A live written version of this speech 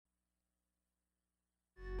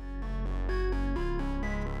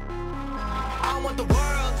want the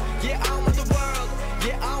world. Yeah, I want the world.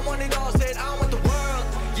 Yeah, I want it all. Said I want the world.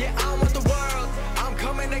 Yeah, I want the world. I'm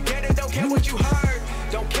coming to get it. Don't care what you heard.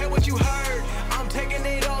 Don't care what you heard. I'm taking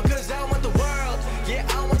it all because I want the world. Yeah,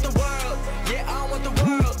 I want the world. Yeah, I want the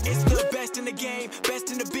world. It's the best in the game,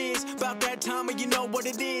 best in the biz. About that time and you know what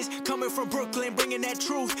it is. Coming from Brooklyn, bringing that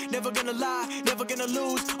truth. Never gonna lie, never gonna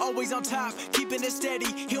lose. Always on top, keeping it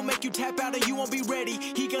steady. He'll make you tap out and you won't be ready.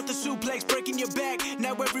 He got the suplex breaking your back.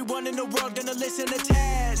 Now everyone in the world gonna listen to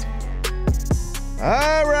Taz.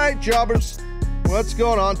 All right, jobbers. What's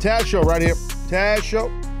going on? Taz Show right here. Taz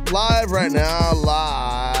Show live right now.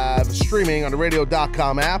 Live streaming on the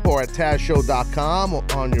radio.com app or at TazShow.com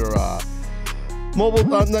on your mobile,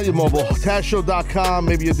 not your mobile, TazShow.com.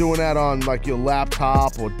 Maybe you're doing that on like your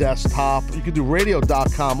laptop or desktop. You can do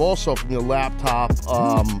radio.com also from your laptop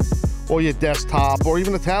or your desktop or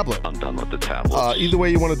even a tablet. I'm done with the tablet. Either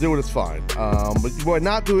way you want to do it, it's fine. But we're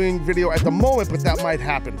not doing video at the moment, but that might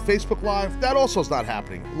happen. Facebook Live, that also is not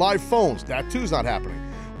happening. Live phones, that too is not happening.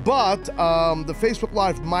 But the Facebook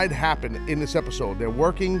Live might happen in this episode. They're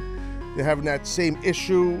working. They're having that same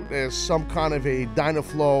issue. There's some kind of a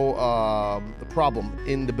Dynaflow problem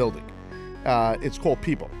in the building. It's called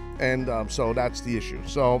people. And so that's the issue.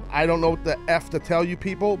 So I don't know what the F to tell you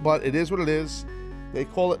people, but it is what it is. They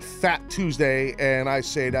call it Fat Tuesday, and I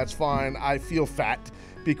say that's fine. I feel fat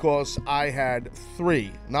because I had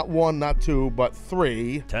 3, not 1, not 2, but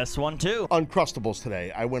 3. Test 1, 2. Uncrustables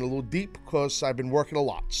today. I went a little deep because I've been working a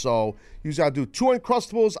lot. So usually I do 2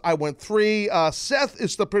 Uncrustables. I went 3. Seth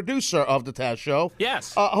is the producer of the Taz Show.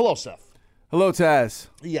 Yes. Hello, Seth. Hello, Taz.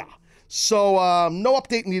 Yeah. So no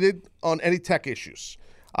update needed on any tech issues.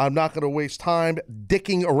 I'm not going to waste time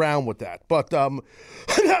dicking around with that. But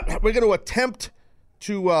we're going to attempt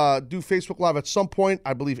to do Facebook Live at some point.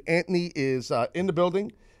 I believe Anthony is in the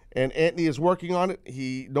building, and Anthony is working on it.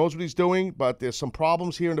 He knows what he's doing, but there's some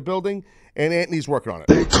problems here in the building, and Anthony's working on it.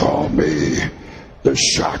 They call me the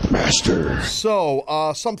Shockmaster.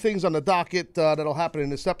 So some things on the docket that'll happen in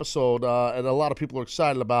this episode, and a lot of people are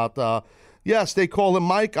excited about. Yes, they call him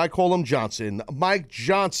Mike. I call him Johnson. Mike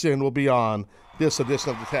Johnson will be on this edition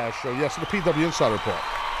of the Taz Show. Yes, the PWInsider Report.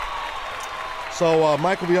 So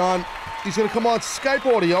Mike will be on. He's going to come on Skype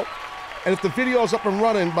audio, and if the video is up and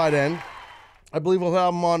running by then, I believe we'll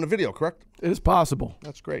have him on the video, correct? It is possible.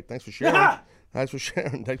 That's great. Thanks for sharing. Thanks for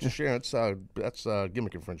sharing. Thanks for sharing. That's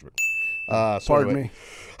gimmick infringement. Pardon me.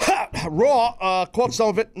 Raw caught some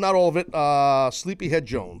of it, not all of it. Sleepyhead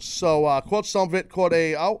Jones. So caught some of it, caught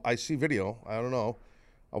a, I see video. I don't know.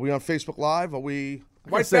 Are we on Facebook Live? Are we...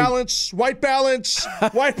 White balance. That's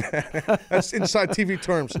inside TV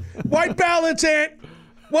terms. White balance, Ant.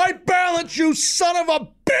 White balance, you son of a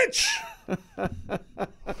bitch!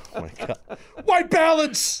 Oh my God. White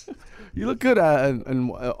balance! You look good in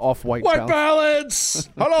off-white balance!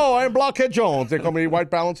 Hello, I'm Blockhead Jones. They call me White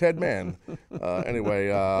Balance Head Man. Anyway,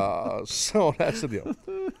 so that's the deal.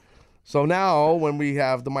 So now, when we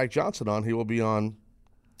have the Mike Johnson on, he will be on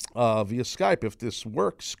via Skype if this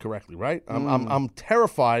works correctly, right? I'm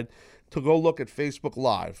terrified to go look at Facebook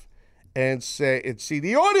Live and see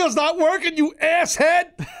the audio's not working, you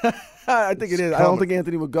asshead. I think it is. I don't think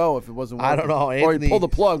Anthony would go if it wasn't working. I don't know. Anthony, or he'd pull the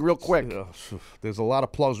plug real quick. There's a lot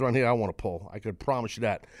of plugs around here I want to pull. I could promise you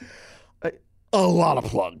that. A lot of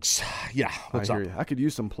plugs. Yeah. What's I up? hear you. I could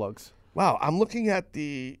use some plugs. Wow. I'm looking at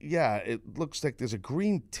it looks like there's a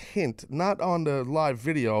green tint, not on the live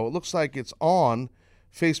video. It looks like it's on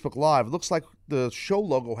Facebook Live. It looks like the show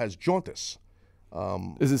logo has jaundice.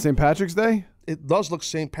 Is it St. Patrick's Day? It does look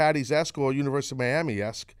St. Patty's-esque or University of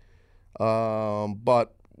Miami-esque.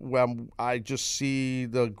 But when I just see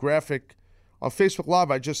the graphic on Facebook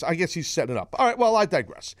Live, I guess he's setting it up. All right, well, I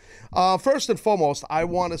digress. First and foremost, I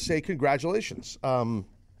want to say congratulations to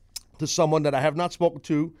someone that I have not spoken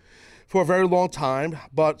to for a very long time,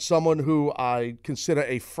 but someone who I consider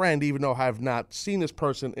a friend, even though I have not seen this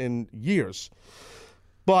person in years.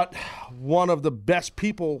 But one of the best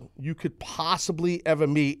people you could possibly ever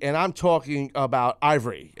meet, and I'm talking about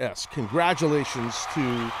Ivory. Yes, congratulations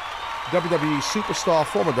to WWE superstar,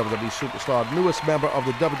 former WWE superstar, newest member of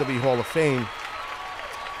the WWE Hall of Fame.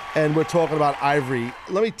 And we're talking about Ivory.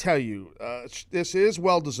 Let me tell you, this is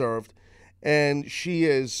well-deserved, and she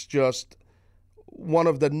is just one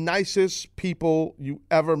of the nicest people you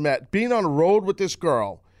ever met. Being on the road with this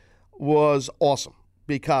girl was awesome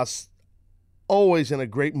because always in a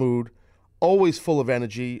great mood, always full of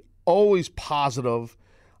energy, always positive,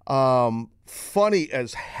 funny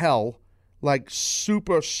as hell, like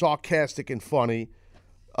super sarcastic and funny.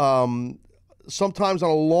 Sometimes on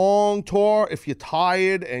a long tour, if you're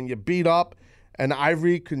tired and you're beat up, and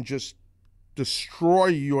Ivory can just destroy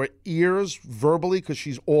your ears verbally because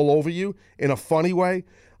she's all over you in a funny way,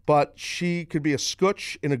 but she could be a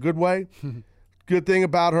scutch in a good way. Good thing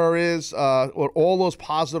about her is all those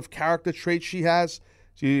positive character traits she has.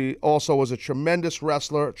 She also was a tremendous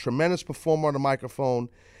wrestler, tremendous performer on the microphone,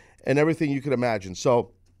 and everything you could imagine.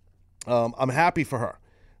 So I'm happy for her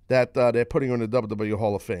that they're putting her in the WWE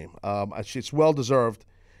Hall of Fame. It's well-deserved.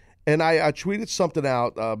 And I tweeted something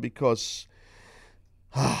out because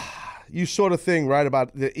you saw the thing, right,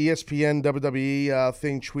 about the ESPN WWE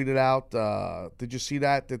thing tweeted out. Did you see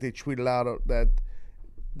that? That they tweeted out that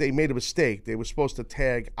they made a mistake. They were supposed to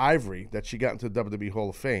tag Ivory, that she got into the WWE Hall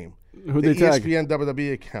of Fame. Who'd they tag? ESPN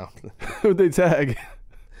WWE account. Who'd they tag?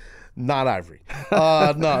 Not Ivory.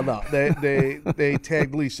 No. They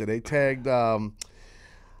tagged Lisa. They tagged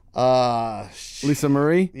Lisa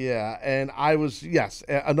Marie? Yeah, and I was, yes,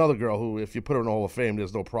 another girl who, if you put her in the Hall of Fame,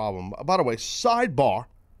 there's no problem. By the way, sidebar.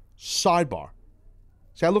 See,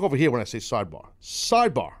 I look over here when I say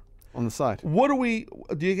sidebar. On the side.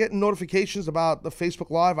 Do you get notifications about the Facebook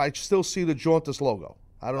Live? I still see the Jauntus logo.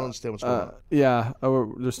 I don't understand what's going on. Yeah,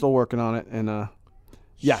 they're still working on it, and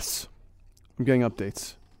yes, I'm getting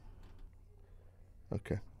updates.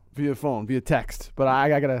 Okay. Via phone, via text. But I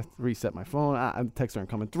got to reset my phone. Texts aren't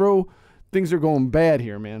coming through. Things are going bad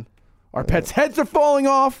here, man. Our pets' heads are falling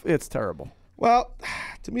off. It's terrible. Well,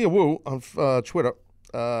 to me, a woo on Twitter.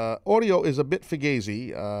 Audio is a bit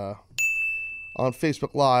fugazi on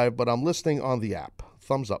Facebook Live, but I'm listening on the app.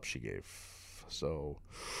 Thumbs up she gave. So,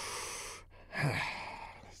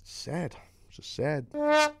 it's sad. Just sad.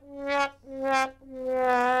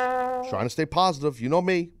 Trying to stay positive. You know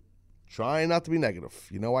me. Trying not to be negative.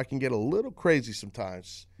 You know I can get a little crazy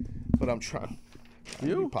sometimes, but I'm trying to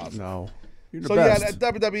be positive. No. You're the So best. yeah,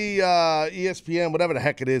 that WWE, ESPN, whatever the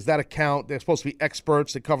heck it is, that account, they're supposed to be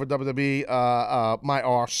experts that cover WWE, my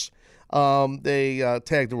arse. They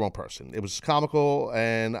tagged the wrong person. It was comical,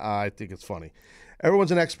 and I think it's funny.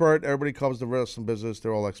 Everyone's an expert. Everybody covers the wrestling business.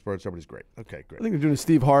 They're all experts. Everybody's great. Okay, great. I think they're doing a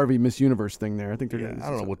Steve Harvey Miss Universe thing there. I think they're Yeah, doing I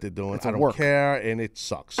don't know what they're doing. it's I a don't work. care, and it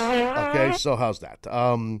sucks. Okay, so how's that?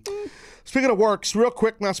 Speaking of works, real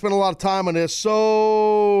quick, not spending a lot of time on this.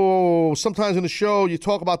 So sometimes in the show, you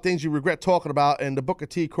talk about things you regret talking about, and the Booker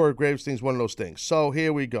T. Corey Graves thing is one of those things. So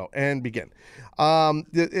here we go, and begin.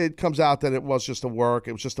 It comes out that it was just a work.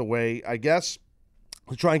 It was just a way, I guess,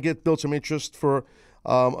 to try and build some interest for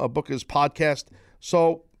Booker's podcast.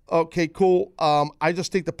 So, okay, cool. I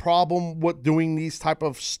just think the problem with doing these type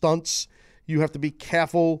of stunts, you have to be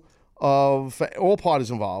careful of all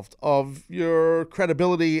parties involved, of your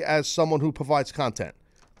credibility as someone who provides content.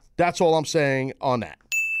 That's all I'm saying on that.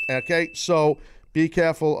 Okay, so be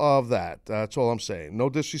careful of that. That's all I'm saying. No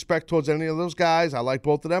disrespect towards any of those guys. I like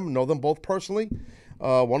both of them, know them both personally.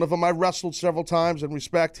 One of them I wrestled several times and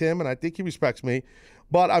respect him, and I think he respects me.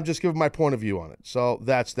 But I'm just giving my point of view on it. So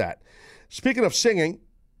that's that. Speaking of singing,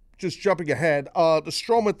 just jumping ahead, the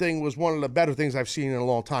Stroman thing was one of the better things I've seen in a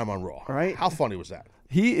long time on Raw. All right. How funny was that?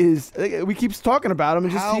 He is. We keep talking about him.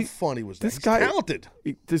 And How funny was that? This He's guy, talented.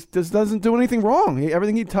 He just doesn't do anything wrong.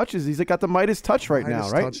 Everything he touches, he's got the Midas touch right now,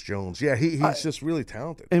 right? Touch Jones. Yeah, he's just really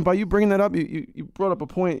talented. And by you bringing that up, you brought up a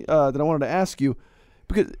point that I wanted to ask you,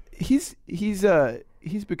 because he's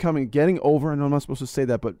getting over. And I'm not supposed to say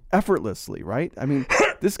that, but effortlessly, right? I mean,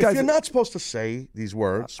 this guy's. If you're not supposed to say these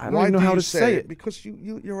words, I don't why even know do how you to say it. Because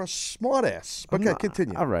you're a smart ass. But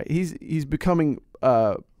continue. All right, he's becoming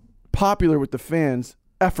popular with the fans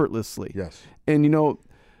effortlessly. Yes. And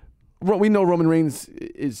we know Roman Reigns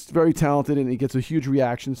is very talented and he gets a huge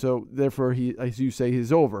reaction, so therefore he, as you say,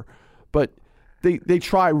 he's over. But they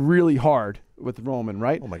try really hard with Roman,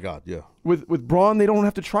 right? Oh my God, yeah. With Braun, they don't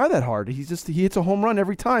have to try that hard. He hits a home run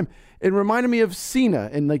every time. It reminded me of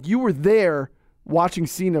Cena, and like you were there watching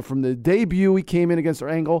Cena from the debut he came in against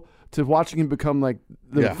Angle to watching him become like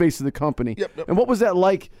the face of the company. Yep. And what was that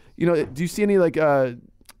like? Do you see any like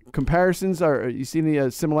comparisons, or you see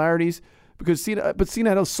any similarities? Because Cena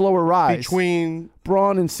had a slower rise between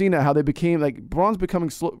Braun and Cena. How they became like Braun's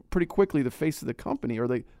becoming pretty quickly the face of the company, or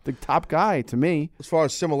the top guy to me. As far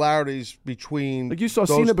as similarities between, like you saw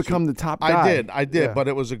Cena become the top guy. I did, but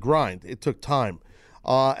it was a grind. It took time,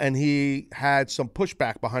 and he had some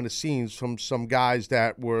pushback behind the scenes from some guys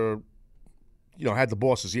that were, had the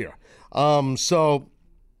boss's ear. And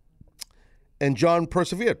John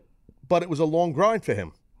persevered, but it was a long grind for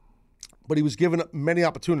him. But he was given many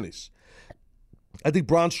opportunities. I think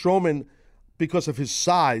Braun Strowman, because of his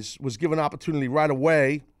size, was given opportunity right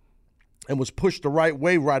away and was pushed the right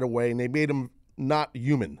way right away, and they made him not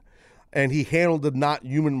human. And he handled the not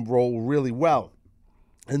human role really well.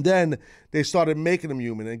 And then they started making him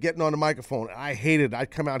human and getting on the microphone. I hated it.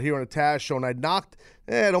 I'd come out here on a Taz show and I'd knock,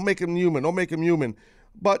 don't make him human, don't make him human.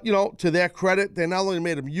 But, to their credit, they not only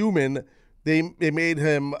made him human, they made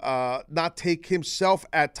him not take himself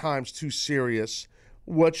at times too serious,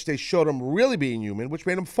 which they showed him really being human, which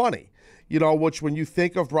made him funny. Which when you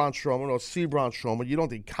think of Braun Stroman or see Braun Stroman, you don't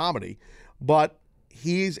think comedy. But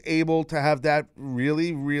he's able to have that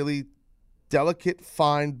really, really delicate,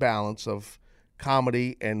 fine balance of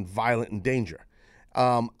comedy and violent and danger.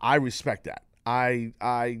 I respect that. I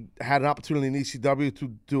had an opportunity in ECW to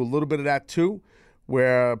do a little bit of that too,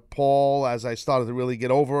 where Paul, as I started to really get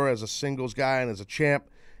over as a singles guy and as a champ,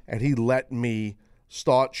 and he let me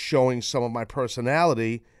start showing some of my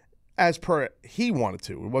personality as per he wanted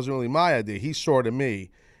to. It wasn't really my idea. He saw it in me,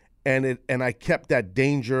 and I kept that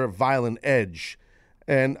danger, violent edge.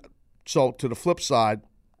 And so to the flip side,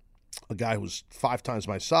 a guy who's 5 times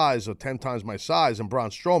my size or 10 times my size, and Braun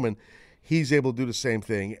Stroman, he's able to do the same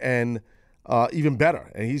thing and even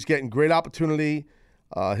better. And he's getting great opportunity.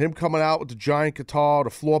 Him coming out with the giant guitar, the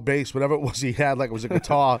floor bass, whatever it was he had, like it was a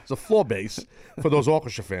guitar. It's a floor bass for those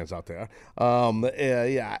orchestra fans out there.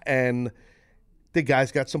 Yeah, and the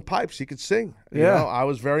guy's got some pipes. He could sing. Yeah. I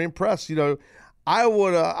was very impressed. I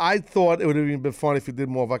thought it would have even been funny if he did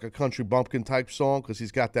more of like a country bumpkin type song, because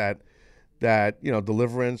he's got that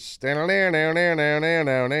deliverance, that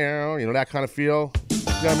kind of feel. You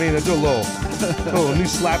know what I mean? They do a little new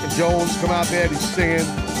Slapping Jones come out there. He's singing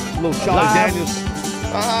a little Charlie Daniels.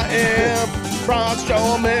 I am Braun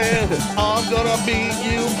Strowman. I'm gonna beat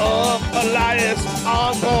you up, Elias.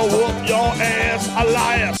 I'm gonna whoop your ass,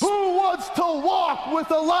 Elias. Who wants to walk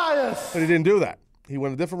with Elias? But he didn't do that. He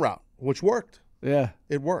went a different route, which worked. Yeah.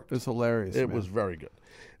 It worked. It's hilarious. It was very good.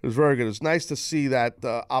 It was very good. It's nice to see that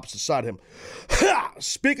opposite side of him.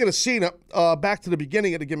 Speaking of Cena, back to the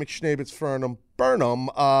beginning of the gimmick Schnabitz Burnham.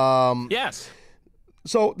 Yes.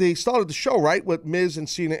 So they started the show, right, with Miz and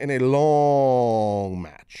Cena in a long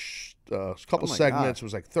match. A couple segments. God. It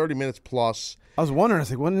was like 30 minutes plus. I was wondering, I was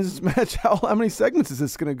like, when is this match? How many segments is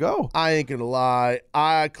this going to go? I ain't going to lie.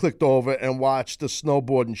 I clicked over and watched the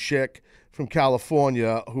snowboarding chick from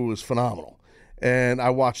California who was phenomenal. And I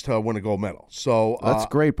watched her win a gold medal. So that's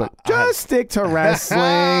great, but just stick to wrestling.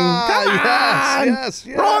 Come on. Yes.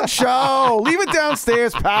 Wrong show. Leave it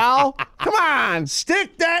downstairs, pal. Come on.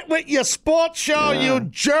 Stick that with your sports show, you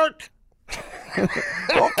jerk.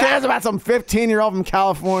 Who cares about some 15-year-old from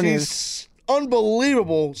California? She's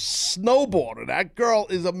unbelievable snowboarder. That girl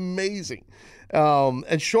is amazing.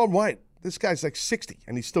 And Shaun White. This guy's like 60,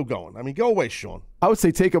 and he's still going. I mean, go away, Shaun. I would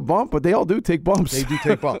say take a bump, but they all do take bumps. They do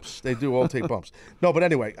take bumps. They do all take bumps. No, but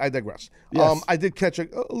anyway, I digress. Yes. I did catch a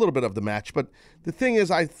little bit of the match, but the thing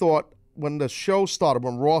is, I thought when the show started,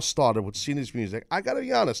 when Raw started with Cena's music, I got to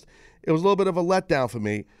be honest, it was a little bit of a letdown for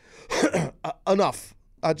me. Enough.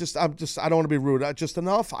 I don't want to be rude. Just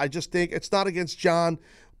enough. I just think it's not against John,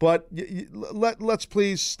 but let's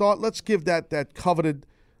please start. Let's give that coveted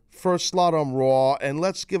first slot on Raw, and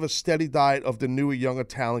let's give a steady diet of the newer, younger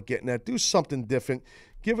talent getting that. Do something different.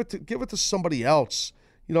 Give it to somebody else.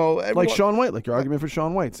 Like Shaun White, like your argument for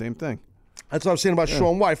Shaun White, same thing. That's what I'm saying about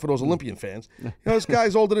Shaun White for those Olympian fans. This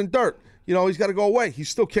guy's older than dirt. He's got to go away. He's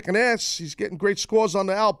still kicking ass. He's getting great scores on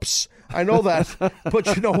the Alps. I know that.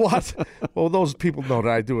 But you know what? Well, those people know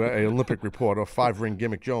that I do an Olympic report or 5-ring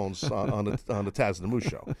gimmick Jones on the Taz and the Moose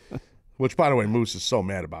show, which, by the way, Moose is so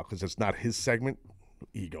mad about because it's not his segment.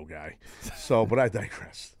 Ego guy. So, but I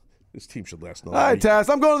digress. This team should last no. All right, Taz,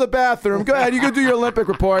 I'm going to the bathroom. Go ahead. You can do your Olympic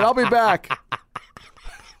report. I'll be back.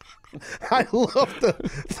 I love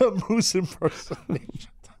the Moose impersonation.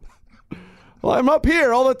 Well, I'm up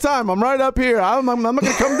here all the time. I'm right up here. I'm not going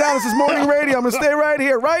to come down. This is morning radio. I'm going to stay right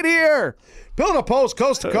here. Build a post,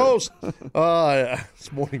 coast to coast.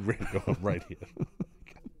 It's morning radio. I'm right here.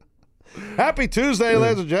 Happy Tuesday,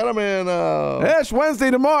 ladies and gentlemen. Ash Wednesday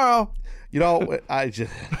tomorrow. I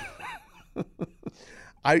just,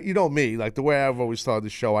 me, like the way I've always started the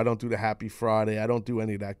show, I don't do the Happy Friday. I don't do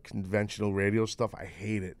any of that conventional radio stuff. I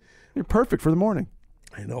hate it. You're perfect for the morning.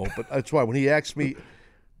 I know, but that's why when he asks me,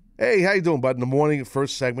 hey, how you doing, bud? In the morning,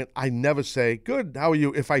 first segment, I never say, good, how are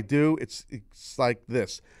you? If I do, it's like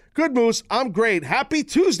this. Good, Moose, I'm great. Happy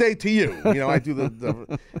Tuesday to you. I do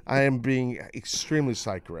I am being extremely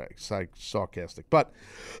sarcastic. But,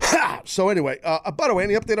 so anyway, by the way,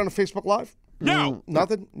 any update on the Facebook Live? No.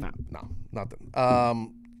 Nothing? No, nothing.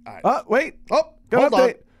 Right. Wait. Oh, got hold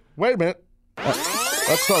on. Wait a minute.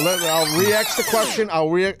 I'll re-ask the question.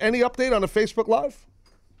 Any update on the Facebook Live?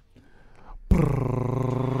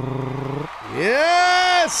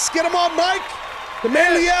 Yes! Get him on mic. The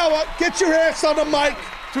man of the hour. Get your ass on the mic.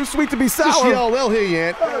 Too sweet to be Just sour. yell, they'll hear you,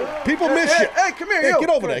 Ant. People miss you. Hey, come here, Hey, yo. get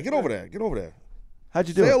over there. Get over there. Get over there. How'd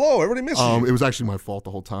you do Say it? hello. Everybody misses you. It was actually my fault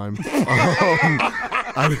the whole time.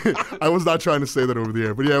 I was not trying to say that over the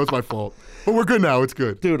air, but yeah, it was my fault. But we're good now. It's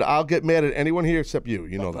good. Dude, I'll get mad at anyone here except you.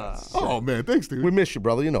 You know that. Oh, man. Thanks, dude. We miss you,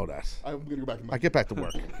 brother. You know that. I'm going to go back in my... I get back to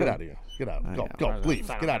work. Get out of here. Get out. Go. Go. Leave.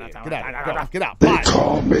 Get out of here. Get out. Get out. They Bye.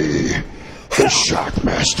 call me the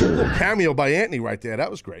Shockmaster. Cameo by Anthony right there. That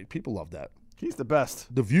was great. People love that. He's the best.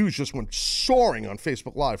 The views just went soaring on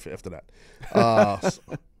Facebook Live after that.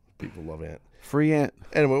 People love Ant. Free Ant.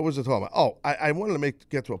 Anyway, what was I talking about? Oh, I wanted to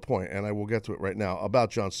get to a point, and I will get to it right now,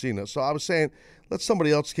 about John Cena. So I was saying, let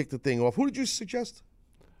somebody else kick the thing off. Who did you suggest?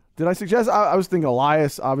 Did I suggest? I was thinking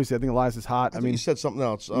Elias. Obviously, I think Elias is hot. I mean, you said something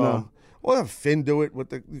else. No. We'll have Finn do it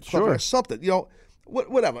with the Sure. something. You know,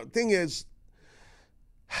 whatever. Thing is,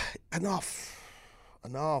 enough.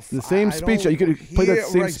 The same speech. You could have played that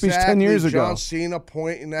same speech 10 years ago. John Cena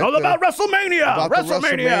pointing at All about WrestleMania. about the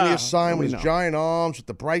WrestleMania. WrestleMania sign with We his know. giant arms with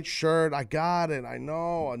the bright shirt. I got it. I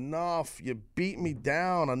know. Enough. You beat me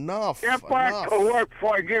down. Enough. Get back Enough. to work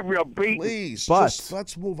before I give you a beat. Please, But- just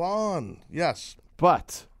let's move on. Yes.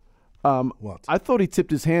 But What? I thought he tipped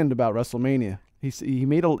his hand about WrestleMania. He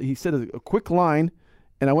said a quick line,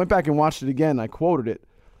 and I went back and watched it again. I quoted it.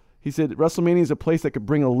 He said, WrestleMania is a place that could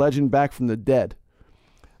bring a legend back from the dead.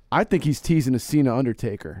 I think he's teasing a Cena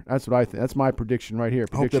Undertaker. That's what I think. That's my prediction right here.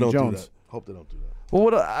 Hope they Prediction don't Jones. do that. Hope they don't do that. Well,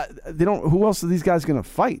 what they don't. Who else are these guys going to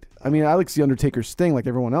fight? I mean, I like to see Undertaker Sting like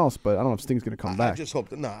everyone else, but I don't know if Sting's going to come I back. just hope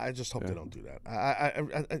that they don't do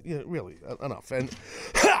that. Really, enough. And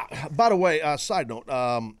by the way, side note,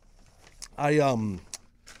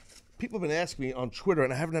 people have been asking me on Twitter,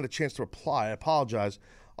 and I haven't had a chance to reply. I apologize.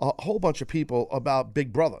 A whole bunch of people about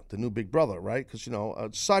Big Brother, the new Big Brother, right? Because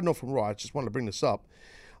side note from Raw, I just wanted to bring this up.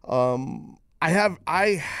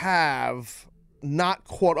 I have not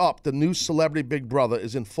caught up. The new Celebrity Big Brother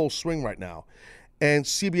is in full swing right now, and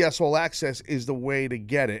CBS All Access is the way to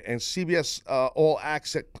get it. And CBS All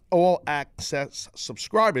Access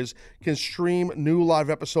subscribers can stream new live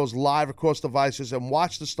episodes live across devices and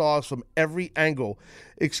watch the stars from every angle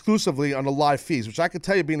exclusively on the live feeds, which I can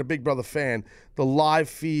tell you, being a Big Brother fan, the live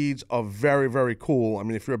feeds are very, very cool. I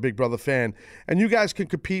mean, if you're a Big Brother fan, and you guys can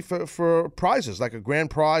compete for prizes, like a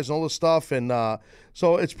grand prize and all this stuff. And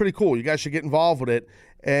so it's pretty cool. You guys should get involved with it.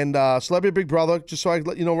 And Celebrity Big Brother, just so I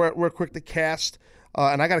let you know real quick, the cast,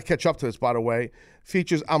 and I got to catch up to this, by the way,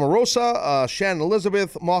 features Omarosa, Shannon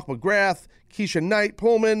Elizabeth, Mark McGrath, Keisha Knight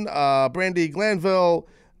Pullman, Brandy Glanville,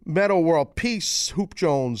 Meadow World Peace, Hoop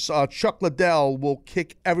Jones, Chuck Liddell will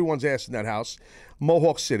kick everyone's ass in that house.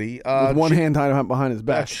 Mohawk City. With one hand tied behind his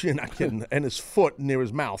back. You're not kidding. And his foot near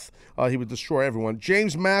his mouth. He would destroy everyone.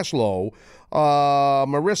 James Maslow,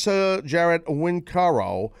 Marissa Jarrett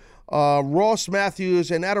Wincaro, Ross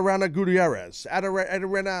Matthews, and Adarana Gutierrez.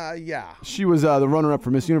 Adarana, yeah. She was the runner-up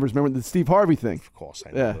for Miss Universe. Remember the Steve Harvey thing? Of course,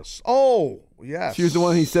 I know this. Oh, yes. She was the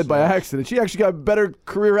one he said by accident. She actually got a better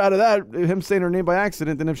career out of that, him saying her name by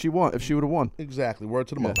accident, than if she would have won. Exactly. Word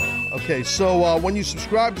to the mother. Okay, so when you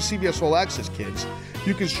subscribe to CBS All Access, kids,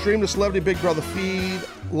 you can stream the Celebrity Big Brother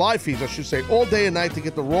live feeds, I should say, all day and night to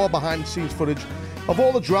get the raw behind-the-scenes footage of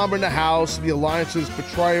all the drama in the house, the alliances,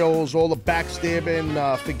 betrayals, all the backstabbing,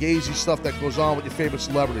 fugazi stuff that goes on with your favorite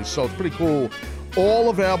celebrities. So it's pretty cool. All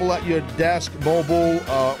available at your desk, mobile,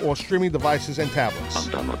 or streaming devices and tablets.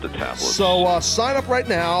 I'm done with the tablets. So sign up right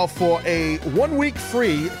now for a 1-week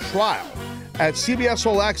free trial at CBS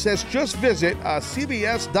All Access. Just visit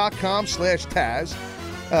cbs.com/Taz.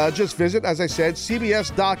 Just visit, as I said,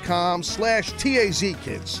 cbs.com/TAZ,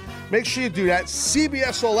 kids. Make sure you do that.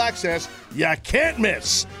 CBS All Access, you can't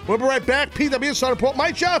miss. We'll be right back. PWInsider Report,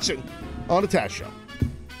 Mike Johnson on the Taz Show.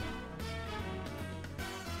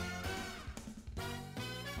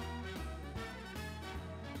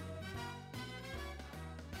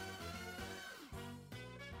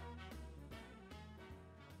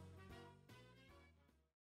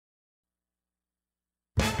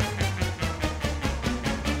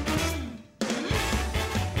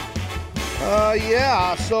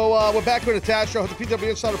 So we're back with the Taz Show. The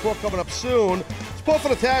PWInsider Report coming up soon. Support for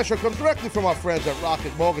the Taz Show comes directly from our friends at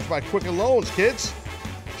Rocket Mortgage by Quicken Loans, kids.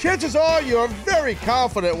 Chances are you're very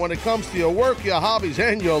confident when it comes to your work, your hobbies,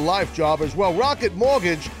 and your life job as well. Rocket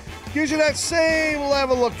Mortgage gives you that same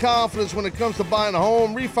level of confidence when it comes to buying a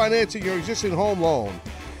home, refinancing your existing home loan.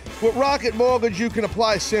 With Rocket Mortgage, you can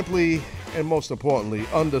apply simply and, most importantly,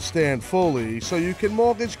 understand fully so you can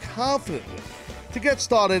mortgage confidently. To get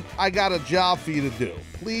started, I got a job for you to do.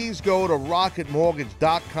 Please go to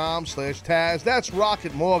rocketmortgage.com/Taz. That's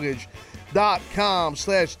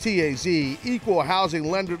NMLS.com/TAZ, equal housing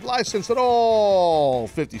lender, licensed in all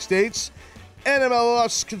 50 states.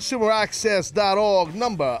 NMLSconsumeraccess.org,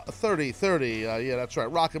 number 3030. Yeah, that's right.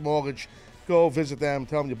 Rocket Mortgage. Go visit them.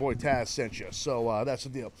 Tell them your boy Taz sent you. So that's the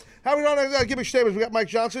deal. How we doing? Give me statements. We got Mike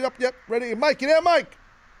Johnson up. Yep, ready. Mike, you there, Mike?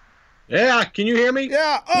 Yeah, can you hear me?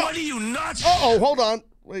 Yeah. Oh. What are you nuts? Uh-oh, hold on.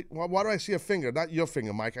 Wait, why do I see a finger? Not your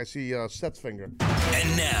finger, Mike. I see Seth's finger.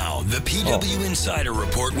 And now, the PWInsider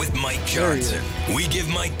Report with Mike Johnson. We give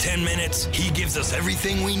Mike 10 minutes. He gives us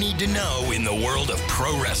everything we need to know in the world of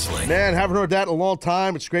pro wrestling. Man, haven't heard that in a long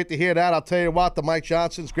time. It's great to hear that. I'll tell you what, the Mike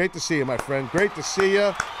Johnson's great to see you, my friend. Great to see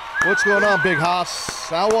you. What's going on, Big Hoss?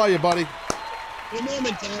 How are you, buddy? Good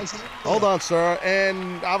moment, Taz. Hold on, sir.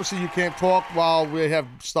 And obviously you can't talk while we have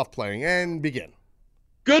stuff playing. And begin.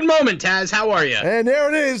 Good moment, Taz. How are you? And there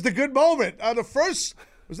it is, the good moment. The first,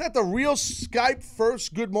 was that the real Skype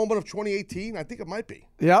first good moment of 2018? I think it might be.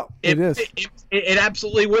 Yeah, it is. It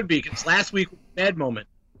absolutely would be, because last week was a bad moment.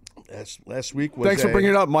 Last week was Thanks for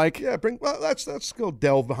bringing it up, Mike. Yeah, let's go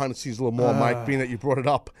delve behind the scenes a little more, Mike, being that you brought it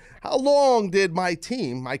up. How long did my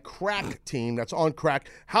team, my crack team that's on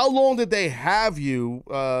crack, how long did they have you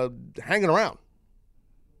hanging around?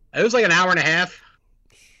 It was like an hour and a half.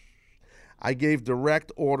 I gave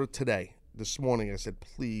direct order today, this morning. I said,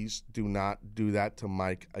 please do not do that to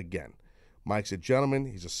Mike again. Mike's a gentleman.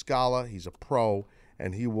 He's a scholar. He's a pro,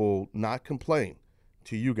 and he will not complain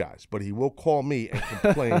to you guys, but he will call me and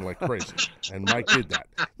complain like crazy. And Mike did that.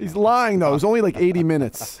 He's lying, though. It was only like 80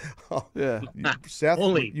 minutes. Yeah. Seth,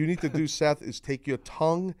 what you need to do, Seth, is take your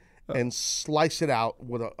tongue and slice it out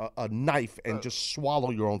with a knife and just swallow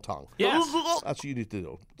your own tongue. Yes. That's what you need to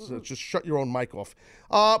do. So just shut your own mic off.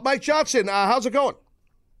 Mike Johnson, how's it going?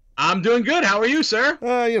 I'm doing good. How are you, sir?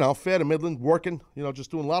 Fair to middling, working.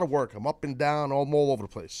 Just doing a lot of work. I'm up and down, all over the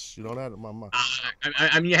place. You know that?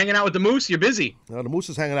 I'm you hanging out with the Moose? You're busy. The Moose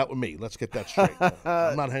is hanging out with me. Let's get that straight.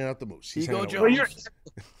 I'm not hanging out with the Moose. He's hanging out with Well,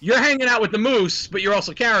 you're hanging out with the Moose, but you're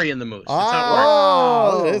also carrying the Moose. That's how it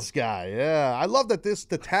works. Look at this guy. Yeah. I love that the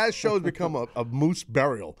Taz show has become a Moose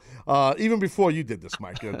burial. Even before you did this,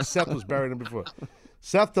 Mike. Seth was burying him before.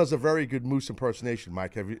 Seth does a very good Moose impersonation,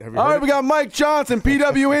 Mike. Have you heard All right, it? we got Mike Johnson,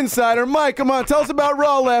 PWInsider. Mike, come on, tell us about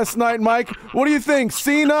Raw last night, Mike. What do you think?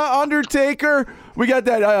 Cena, Undertaker, we got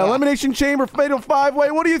that Elimination Chamber, Fatal 5-Way.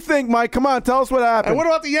 What do you think, Mike? Come on, tell us what happened. And what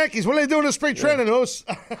about the Yankees? What are they doing in spring training, Moose?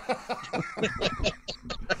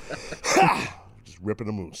 Just ripping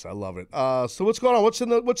the Moose. I love it. So what's going on? What's in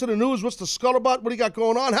the news? What's the scuttlebutt? What do you got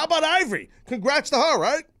going on? How about Ivory? Congrats to her,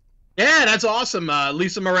 right? Yeah, that's awesome.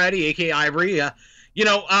 Lisa Moretti, a.k.a. Ivory.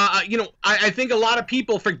 I think a lot of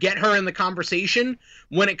people forget her in the conversation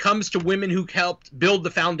when it comes to women who helped build the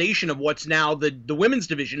foundation of what's now the women's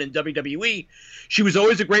division in WWE. She was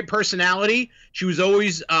always a great personality. She was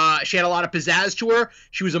always she had a lot of pizzazz to her.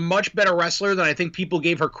 She was a much better wrestler than I think people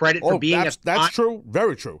gave her credit for being. That's true.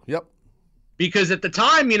 Very true. Yep. Because at the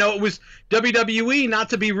time, it was WWE, not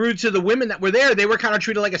to be rude to the women that were there, they were kind of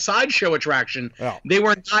treated like a sideshow attraction. Yeah. They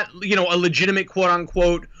were not, a legitimate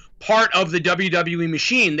quote-unquote part of the WWE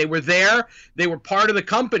machine. They were there, they were part of the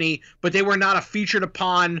company, but they were not a featured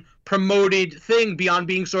upon promoted thing beyond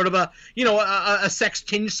being sort of a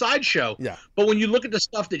sex-tinged sideshow. Yeah. But when you look at the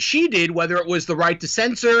stuff that she did, whether it was the right to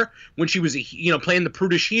censor, when she was playing the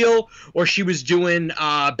prudish heel, or she was doing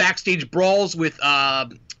backstage brawls with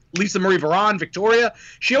Lisa Marie Varon, Victoria,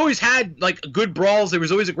 she always had good brawls. There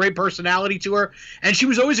was always a great personality to her, and she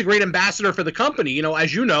was always a great ambassador for the company.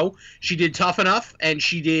 As you know, she did Tough Enough, and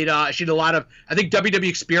she did a lot of, I think, WWE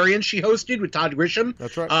Experience she hosted with Todd Grisham.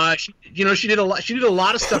 That's right. She did a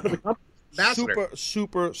lot of stuff for the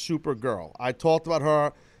company. Super girl. I talked about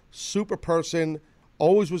her. Super person.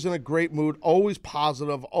 Always was in a great mood. Always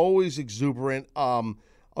positive. Always exuberant.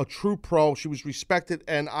 A true pro. She was respected,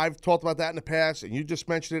 and I've talked about that in the past, and you just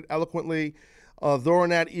mentioned it eloquently.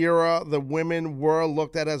 During that era, the women were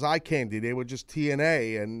looked at as eye candy. They were just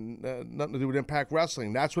TNA and nothing to do with Impact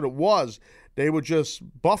Wrestling. That's what it was. They were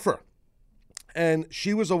just buffer. And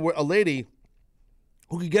she was a lady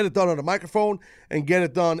who could get it done on a microphone and get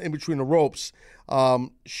it done in between the ropes.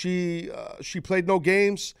 She played no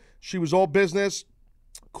games. She was all business.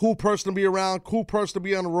 Cool person to be around. Cool person to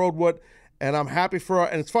be on the road with. And I'm happy for her.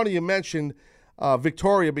 And it's funny you mentioned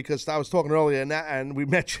Victoria, because I was talking earlier, and we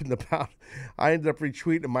mentioned about, I ended up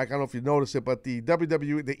retweeting, Mike, I don't know if you noticed it, but the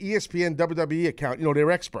WWE, the ESPN WWE account,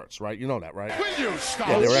 they're experts, right? You know that, right? Will you stop?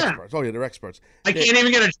 Yeah, they're experts. Oh, yeah, they're experts. I can't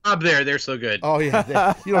even get a job there. They're so good. Oh,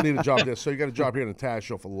 yeah. You don't need a job there, so you got a job here in the Taz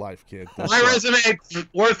Show for life, kid. My resume is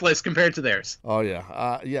worthless compared to theirs. Oh,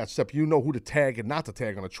 yeah. Except you know who to tag and not to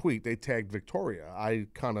tag on a tweet. They tagged Victoria. I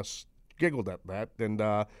kind of giggled at that, and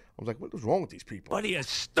I was like, what is wrong with these people? What are you,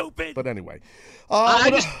 stupid? But anyway. I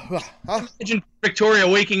just imagine Victoria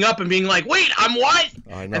waking up and being like, wait, I'm what?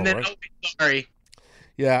 I know, and then, right? oh, sorry.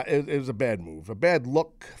 Yeah, it was a bad move, a bad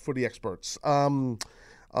look for the experts. Whatever.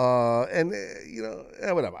 I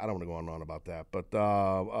don't want to go on about that. But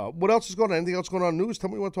what else is going on? Anything else going on in news? Tell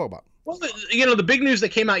me what you want to talk about. Well, the big news that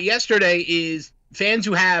came out yesterday is fans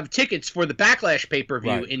who have tickets for the Backlash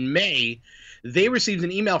pay-per-view in May, they received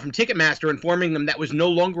an email from Ticketmaster informing them that was no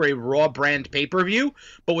longer a Raw brand pay-per-view,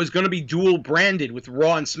 but was going to be dual branded with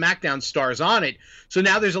Raw and SmackDown stars on it. So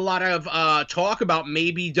now there's a lot of talk about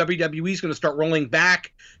maybe WWE is going to start rolling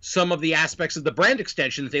back some of the aspects of the brand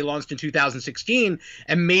extension that they launched in 2016,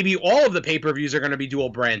 and maybe all of the pay-per-views are going to be dual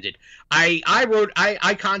branded. I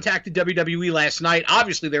contacted WWE last night.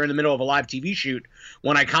 Obviously, they're in the middle of a live TV shoot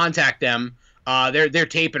when I contact them. They're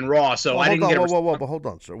taping Raw, so I didn't get a response. But hold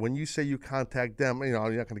on, sir. When you say you contact them, you're not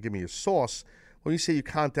going to give me a source. When you say you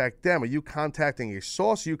contact them, are you contacting a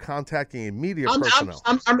source? Or are you contacting a media personnel?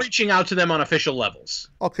 I'm reaching out to them on official levels.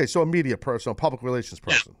 Okay, so a media person, a public relations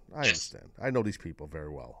person. Yeah. I understand. I know these people very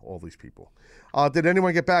well. All these people. Did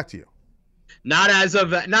anyone get back to you? Not as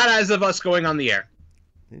of us going on the air.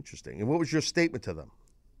 Interesting. And what was your statement to them?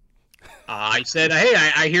 I said, hey,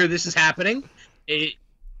 I hear this is happening.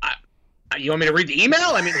 You want me to read the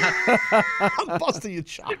email? I mean, I'm busting your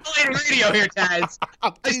chops. Playing radio here, Taz.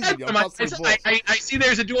 I see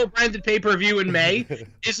there's a dual branded pay-per-view in May.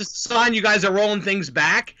 Is this a sign you guys are rolling things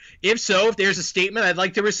back? If so, if there's a statement, I'd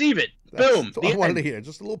like to receive it. Boom. I wanted to hear.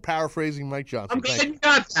 Just a little paraphrasing Mike Johnson. I'm glad you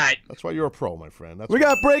got that. That's why you're a pro, my friend. We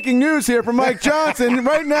got breaking news here from Mike Johnson.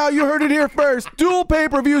 Right now, you heard it here first. Dual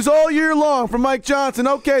pay-per-views all year long from Mike Johnson.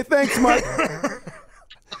 Okay, thanks, Mike.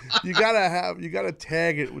 You gotta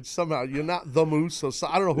tag it with somehow. You're not the Moose, so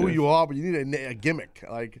I don't know who you are, but you need a gimmick.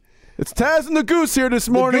 Like it's Taz and the Goose here this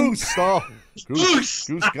morning. Goose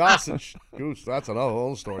Gossage. Goose. That's another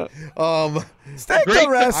whole story. Stick to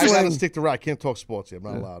wrestling. I gotta stick to right. I can't talk sports here.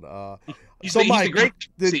 I'm not allowed. Mike,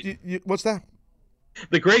 what's that?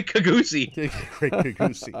 The Great Cagoosey. Great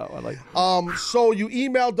Cagoosey. Oh, I like. So you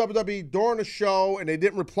emailed WWE during the show, and they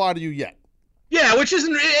didn't reply to you yet. Yeah,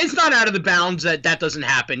 it's not out of the bounds that doesn't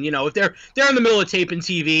happen. If they're in the middle of taping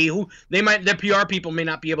TV, their PR people may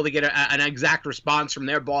not be able to get an exact response from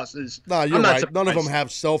their bosses. No, you're right. Surprised. None of them have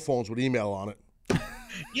cell phones with email on it.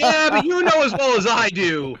 Yeah, but you know as well as I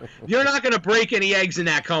do, you're not going to break any eggs in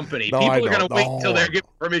that company. No, people are going to wait until they're given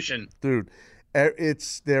permission. Dude,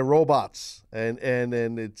 they're robots, and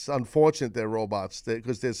it's unfortunate they're robots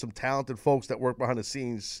because there's some talented folks that work behind the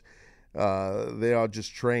scenes. They are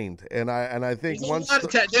just trained, and I think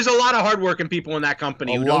there's a lot of hardworking people in that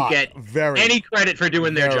company who don't get any credit for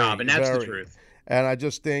doing their job, and that's the truth. And I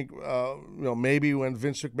just think, maybe when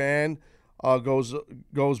Vince McMahon goes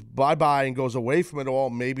bye-bye and goes away from it all,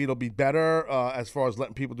 maybe it'll be better as far as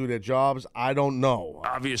letting people do their jobs. I don't know.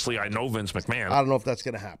 Obviously, I know Vince McMahon. I don't know if that's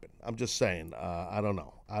going to happen. I'm just saying. I don't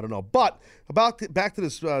know. But back to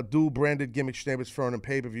this dual branded gimmick, Schneebitz, Fern, and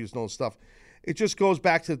pay-per-views and all this stuff. It just goes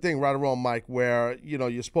back to the thing, right or wrong, Mike, where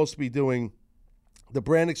you're supposed to be doing the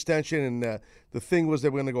brand extension, and the thing was they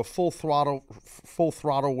were going to go full throttle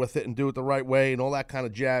with it and do it the right way and all that kind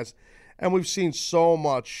of jazz. And we've seen so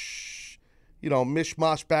much,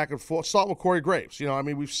 mishmash back and forth. Starting with Corey Graves,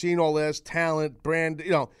 we've seen all this talent, brand.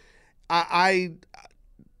 You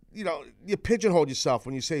pigeonhole yourself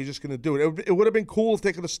when you say you're just going to do it. It would have been cool if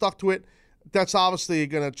they could have stuck to it. That's obviously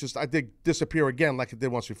going to disappear again like it did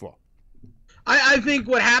once before. I think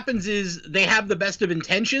what happens is they have the best of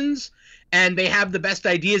intentions and they have the best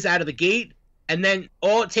ideas out of the gate, and then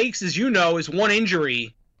all it takes is one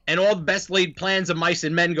injury and all the best laid plans of mice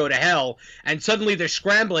and men go to hell, and suddenly they're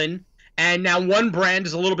scrambling, and now one brand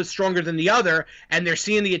is a little bit stronger than the other, and they're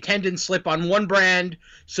seeing the attendance slip on one brand.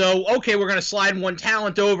 So, okay, we're going to slide one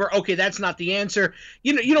talent over. Okay, that's not the answer.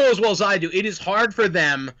 You know as well as I do, it is hard for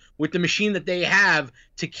them with the machine that they have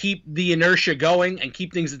to keep the inertia going and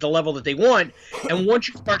keep things at the level that they want. And once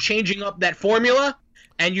you start changing up that formula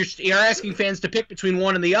and you're asking fans to pick between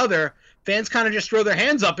one and the other, fans kind of just throw their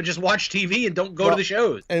hands up and just watch TV and don't go to the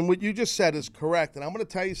shows. And what you just said is correct. And I'm going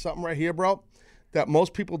to tell you something right here, bro, that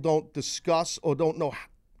most people don't discuss or don't know.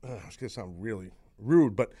 It's going to sound really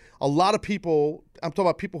rude, but a lot of people, I'm talking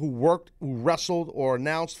about people who wrestled or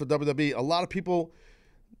announced for WWE, a lot of people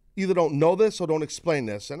either don't know this or don't explain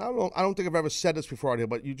this. And I don't think I've ever said this before on here,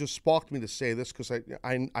 but you just sparked me to say this because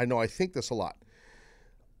I know I think this a lot.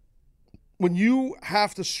 When you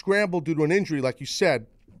have to scramble due to an injury, like you said,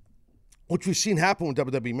 which we've seen happen with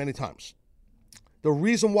WWE many times, the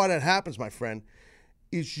reason why that happens, my friend,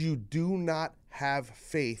 is you do not have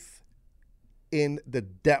faith in the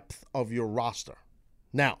depth of your roster.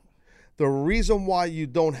 Now, the reason why you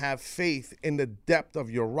don't have faith in the depth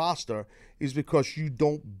of your roster is because you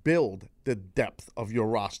don't build the depth of your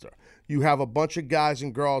roster. You have a bunch of guys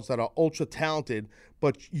and girls that are ultra talented,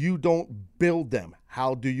 but you don't build them.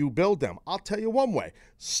 How do you build them? I'll tell you one way.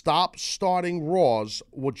 Stop starting Raws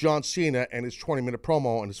with John Cena and his 20-minute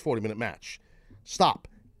promo and his 40-minute match. Stop.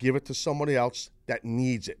 Give it to somebody else that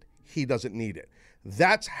needs it. He doesn't need it.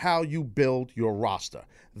 That's how you build your roster.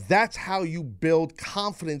 That's how you build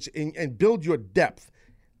confidence and build your depth.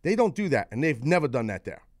 They don't do that, and they've never done that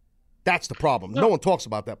there. That's the problem. No one talks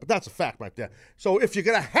about that, but that's a fact right there. So if you're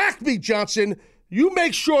going to hack me, Johnson, you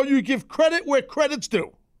make sure you give credit where credit's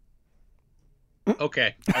due.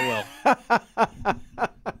 Okay, I will.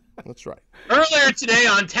 That's right. Earlier today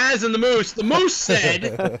on Taz and the Moose said,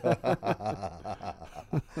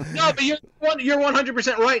 no, but you're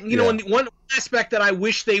 100% right. And, you know, one aspect that I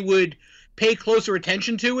wish they would pay closer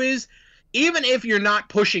attention to is, even if you're not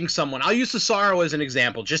pushing someone, I'll use Cesaro as an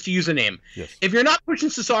example, just to use a name. Yes. If you're not pushing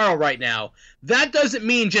Cesaro right now, that doesn't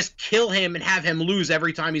mean just kill him and have him lose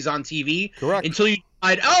every time he's on TV. Correct. Until you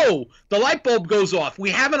decide, oh, the light bulb goes off. We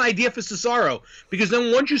have an idea for Cesaro. Because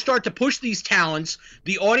then once you start to push these talents,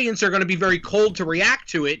 the audience are going to be very cold to react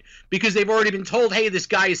to it because they've already been told, hey, this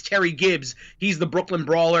guy is Terry Gibbs. He's the Brooklyn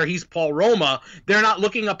Brawler. He's Paul Roma. They're not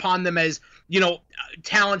looking upon them as, you know,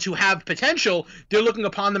 talents who have potential. They're looking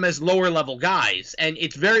upon them as lower level guys. And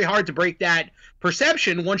it's very hard to break that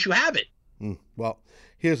perception once you have it. Well,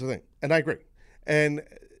 here's the thing, and I agree. And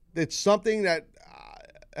it's something that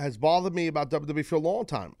has bothered me about WWE for a long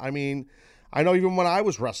time. I mean, I know even when I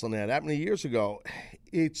was wrestling there that many years ago,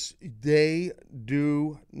 they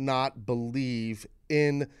do not believe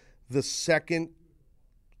in the second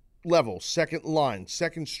level, second line,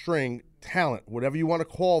 second string talent, whatever you want to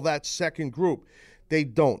call that second group. They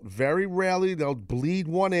don't. Very rarely they'll bleed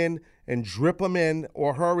one in and drip them in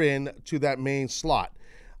or her in to that main slot.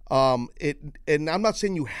 And I'm not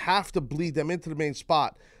saying you have to bleed them into the main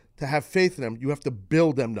spot to have faith in them. You have to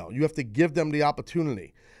build them, though. You have to give them the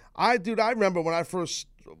opportunity. I remember when I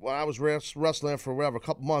was wrestling for whatever, a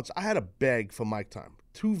couple months, I had to beg for mic time.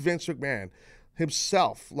 To Vince McMahon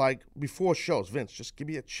himself, like before shows, Vince, just give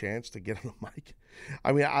me a chance to get on the mic.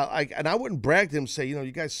 I mean, I wouldn't brag to him, say, you know,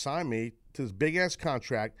 you guys signed me to this big-ass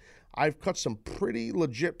contract. I've cut some pretty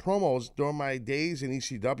legit promos during my days in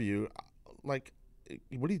ECW. Like,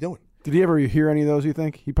 what are you doing? Did he ever hear any of those, you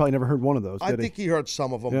think? He probably never heard one of those, I think he heard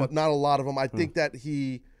some of them, but not a lot of them. I think that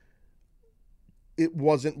it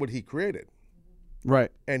wasn't what he created. Right.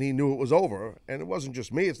 And he knew it was over. And it wasn't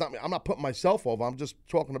just me. It's not me. I'm not putting myself over. I'm just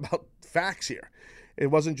talking about facts here. It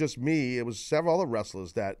wasn't just me. It was several other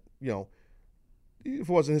wrestlers that, you know, if it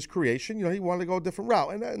wasn't his creation, you know, he wanted to go a different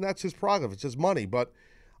route. And that's his prerogative. It's his money. But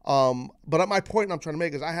at my point I'm trying to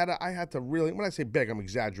make is I had to really, when I say beg, I'm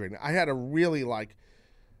exaggerating. I had to really, like,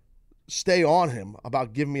 stay on him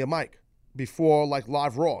about giving me a mic before, like,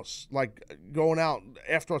 live Raws, like going out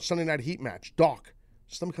after a Sunday Night Heat match, dark.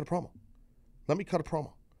 Just let me cut a promo. Let me cut a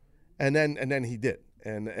promo. And then he did.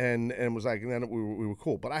 And was like, and then we were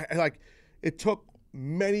cool. But I like, it took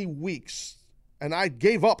many weeks, and I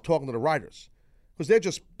gave up talking to the writers because they're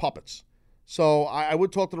just puppets. So I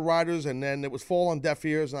would talk to the writers, and then it would fall on deaf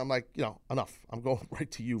ears, and I'm like, you know, enough. I'm going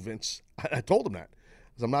right to you, Vince. I told him that.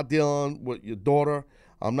 Because I'm not dealing with your daughter.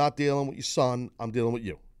 I'm not dealing with your son. I'm dealing with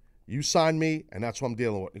you. You signed me, and that's what I'm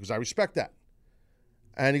dealing with because I respect that.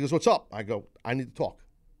 And he goes, what's up? I go, I need to talk.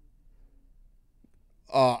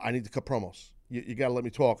 I need to cut promos. You got to let me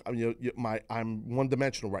talk. I mean, I'm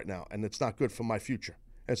one-dimensional right now, and it's not good for my future.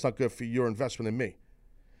 And it's not good for your investment in me.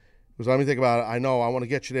 Because let me think about it. I know I want to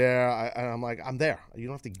get you there. And I'm like, I'm there. You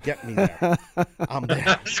don't have to get me there. I'm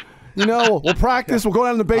there. You know, we'll practice. We'll go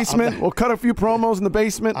down in the basement. We'll cut a few promos in the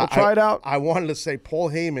basement. We'll try it out. I wanted to say Paul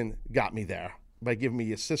Heyman got me there by giving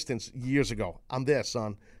me assistance years ago. I'm there,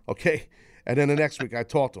 son. Okay? And then the next week I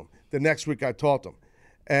talked to him. The next week I talked to him.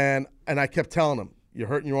 And I kept telling him, you're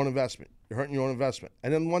hurting your own investment. You're hurting your own investment.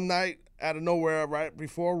 And then one night, out of nowhere, right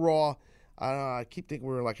before Raw, I keep thinking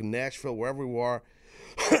we were like in Nashville, wherever we were.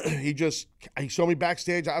 he saw me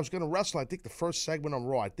backstage. I was going to wrestle, I think, the first segment on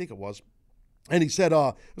Raw. I think it was. And he said,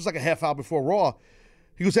 it was like a half hour before Raw.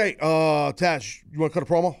 He goes, hey, Taz, you want to cut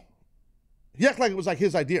a promo? He acted like it was like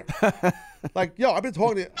his idea. Like, yo, I've been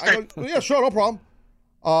talking to you. I go, yeah, sure, no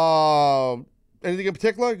problem. Anything in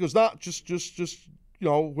particular? He goes, not just you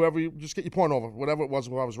know, whoever you just get your point over, whatever it was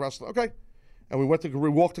when I was wrestling. Okay. And we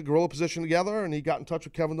walked to gorilla position together, and he got in touch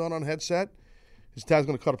with Kevin Dunn on headset. His Tad's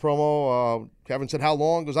going to cut a promo. Kevin said, how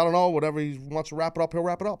long? He goes, I don't know. Whatever he wants to wrap it up, he'll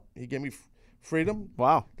wrap it up. He gave me freedom.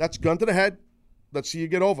 Wow. That's gun to the head. Let's see you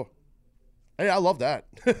get over. Hey, I love that.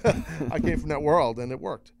 I came from that world, and it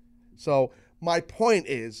worked. So my point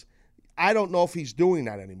is, I don't know if he's doing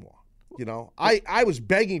that anymore. You know, I was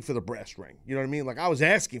begging for the brass ring. You know what I mean? Like, I was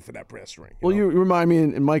asking for that brass ring. You remind me,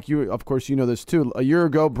 and Mike, you of course you know this too. A year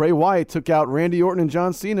ago, Bray Wyatt took out Randy Orton and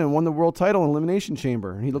John Cena and won the world title in Elimination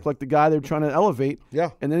Chamber. And he looked like the guy they were trying to elevate. Yeah.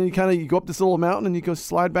 And then you go up this little mountain and you go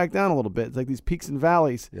slide back down a little bit. It's like these peaks and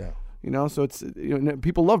valleys. Yeah. You know, so it's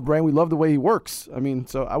people love Bray. We love the way he works. I mean,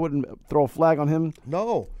 so I wouldn't throw a flag on him.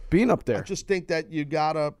 No. Being up there. I just think that you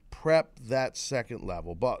gotta prep that second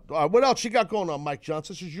level. But what else you got going on, Mike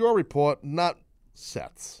Johnson? This is your report, not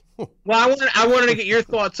Seth's. Well, I wanted to get your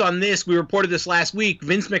thoughts on this. We reported this last week.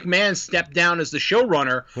 Vince McMahon stepped down as the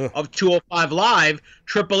showrunner of 205 Live.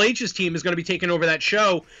 Triple H's team is going to be taking over that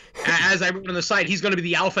show. As I wrote on the site, he's going to be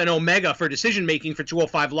the alpha and omega for decision-making for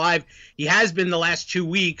 205 Live. He has been the last 2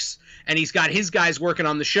 weeks, and he's got his guys working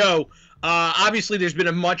on the show. Obviously, there's been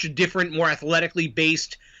a much different, more athletically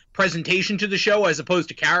based presentation to the show as opposed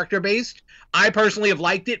to character-based. I personally have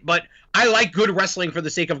liked it, but I like good wrestling for the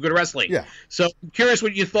sake of good wrestling. Yeah. So I'm curious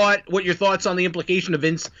what your thoughts on the implication of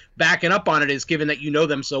Vince backing up on it is, given that you know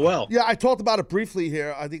them so well. Yeah, I talked about it briefly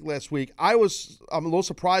here, I think last week. I'm a little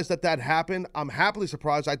surprised that happened. I'm happily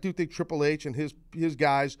surprised. I do think Triple H and his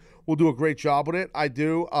guys will do a great job with it. I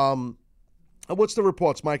do. What's the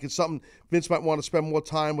reports, Mike? It's something Vince might want to spend more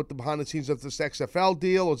time with the behind the scenes of this XFL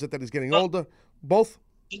deal, or is it that he's getting older? Both?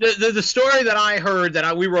 The story that I heard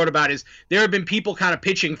that we wrote about is there have been people kind of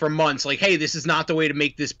pitching for months, like, hey, this is not the way to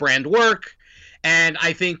make this brand work. And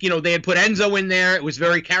I think, they had put Enzo in there. It was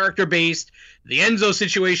very character-based. The Enzo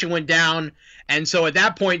situation went down. And so at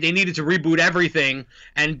that point, they needed to reboot everything.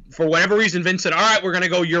 And for whatever reason, Vince said, all right, we're going to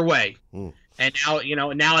go your way. And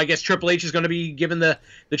now I guess Triple H is going to be given the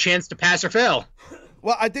chance to pass or fail.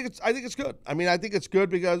 Well, I think it's good. I mean, I think it's good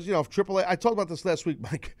because, if Triple H, I talked about this last week,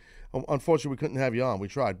 Mike. Unfortunately, we couldn't have you on. We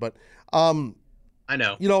tried, but I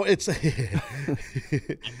know. It's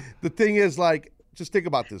the thing is, like, just think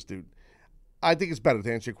about this, dude. I think it's better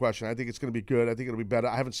to answer your question. I think it's going to be good. I think it'll be better.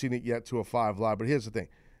 I haven't seen it yet, 205 Live, but here's the thing.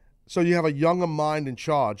 So you have a younger mind in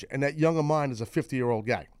charge, and that younger mind is a 50-year-old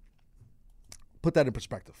guy. Put that in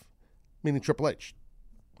perspective, meaning Triple H.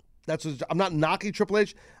 I'm not knocking Triple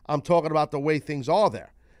H. I'm talking about the way things are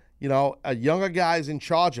there. A younger guy's in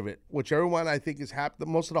charge of it, which everyone I think is happy.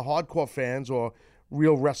 Most of the hardcore fans or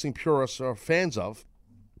real wrestling purists are fans of.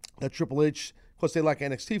 That Triple H, of course, they like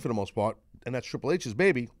NXT for the most part, and that's Triple H's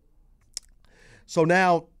baby. So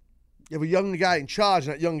now you have a young guy in charge,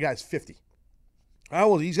 and that young guy's 50. How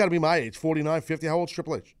old? He's got to be my age, 49, 50. How old's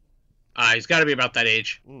Triple H? He's got to be about that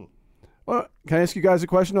age. Well, can I ask you guys a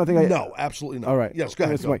question? No, absolutely not. All right. Yes, go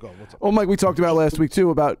ahead. Mike. Go. What's up? Oh, Mike, we talked about last week,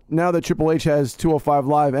 too, about now that Triple H has 205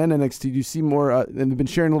 Live and NXT, do you see more, and they've been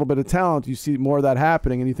sharing a little bit of talent, do you see more of that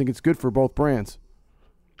happening, and you think it's good for both brands?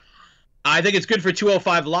 I think it's good for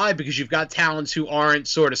 205 Live because you've got talents who aren't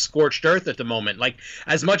sort of scorched earth at the moment. Like,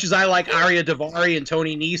 as much as I like Arya Daivari and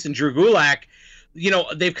Tony Nese and Drew Gulak,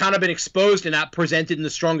 they've kind of been exposed and not presented in the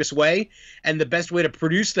strongest way. And the best way to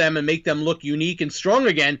produce them and make them look unique and strong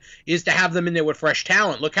again is to have them in there with fresh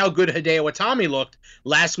talent. Look how good Hideo Itami looked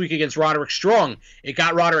last week against Roderick Strong. It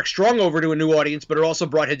got Roderick Strong over to a new audience, but it also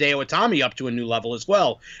brought Hideo Itami up to a new level as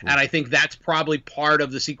well. And I think that's probably part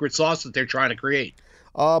of the secret sauce that they're trying to create.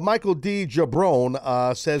 Michael D.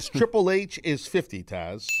 Jabron says Triple H is 50,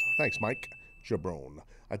 Taz. Thanks, Mike. Jabron.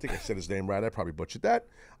 I think I said his name right. I probably butchered that.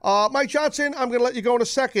 Mike Johnson, I'm going to let you go in a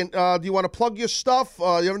second. Do you want to plug your stuff? You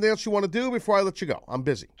have anything else you want to do before I let you go? I'm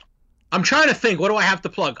busy. I'm trying to think. What do I have to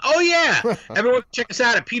plug? Oh, yeah. Everyone check us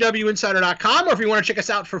out at PWInsider.com, or if you want to check us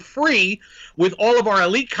out for free with all of our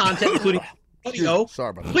elite content, including audio, sorry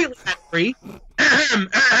about that. completely free.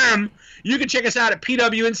 You can check us out at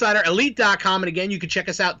PWInsiderElite.com. And again, you can check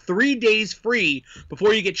us out 3 days free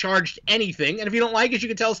before you get charged anything. And if you don't like it, you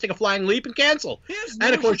can tell us to take a flying leap and cancel.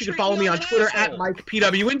 And of course, you can follow me on Twitter at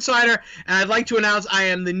MikePWInsider. And I'd like to announce I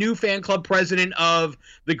am the new fan club president of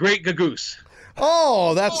The Great Gagoose.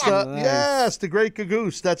 Oh, that's yes, the Great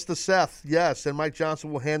Gagoose. That's the Seth. Yes, and Mike Johnson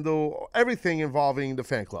will handle everything involving the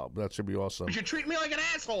fan club. That should be awesome. You should treat me like an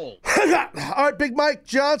asshole. All right, Big Mike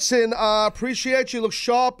Johnson, appreciate you. You look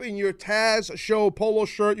sharp in your Taz Show polo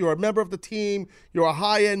shirt. You're a member of the team. You're a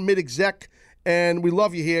high-end mid-exec, and we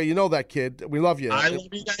love you here. You know that, kid. We love you. I love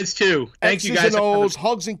you guys, too. Thank you, X's guys. and O's,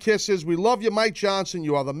 hugs and kisses. We love you, Mike Johnson.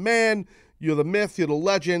 You are the man. You're the myth. You're the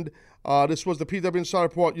legend. This was the PWInsider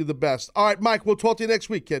Report. You're the best. All right, Mike, we'll talk to you next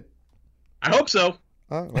week, kid. I hope so.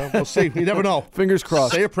 Well, we'll see. You never know. Fingers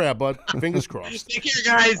crossed. Say a prayer, bud. Fingers crossed. Take care,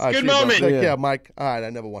 guys. All right, Good see you, bud. moment. Take Yeah. care, Mike. All right, I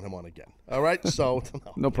never want him on again. All right, so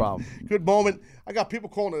No problem. good moment. I got people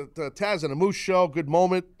calling it the Taz and the Moose show. Good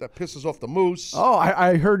moment. That pisses off the Moose. Oh,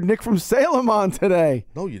 I heard Nick from Salem on today.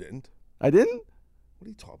 No, you didn't. I didn't? What are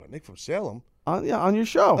you talking about? Nick from Salem? On your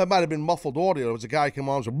show. That might have been muffled audio. There was a guy who came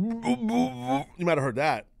on and was you might have heard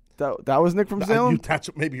that. That was Nick from Salem? That's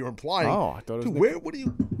what maybe you're implying. Oh, I thought it was Dude, Nick what do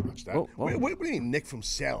you watch that? Whoa, whoa. What do you mean Nick from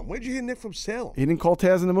Salem? Where'd you hear Nick from Salem? He didn't call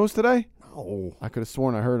Taz and the Moose today? No. I could have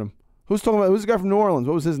sworn I heard him. Who's talking about? Who's the guy from New Orleans?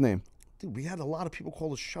 What was his name? Dude, we had a lot of people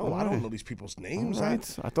call the show. All I don't right. know these people's All names.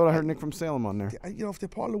 right. I thought I heard Nick from Salem on there. If they're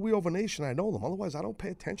part of the We Over Nation, I know them. Otherwise, I don't pay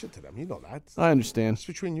attention to them. You know that. I understand. It's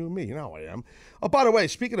between you and me. You know how I am. Oh, by the way,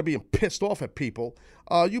 speaking of being pissed off at people,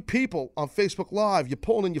 you people on Facebook Live, you're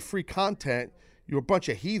pulling in your free content. You're a bunch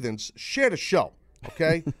of heathens. Share the show,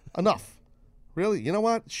 okay? Enough. Really? You know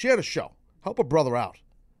what? Share the show. Help a brother out.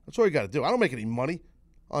 That's all you got to do. I don't make any money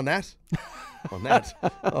on that. On that.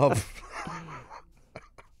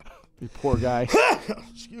 You poor guy.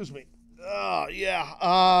 Excuse me. Yeah.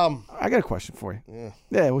 I got a question for you.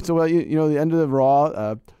 Yeah. So, the end of the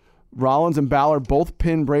Raw, Rollins and Balor both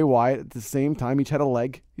pinned Bray Wyatt at the same time. Each had a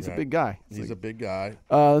leg. He's a big guy. He's a big guy.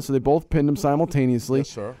 So they both pinned him simultaneously. Yes,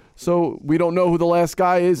 sir. So we don't know who the last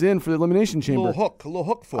guy is in for the Elimination A Chamber. little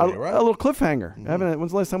hook for you, right? A little cliffhanger.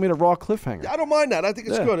 When's the last time we had a Raw cliffhanger? I don't mind that. I think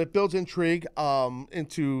it's Yeah. good. It builds intrigue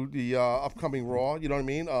into the upcoming Raw. You know what I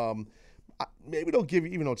mean? Maybe they'll give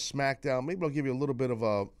you, even though it's SmackDown, maybe they'll give you a little bit of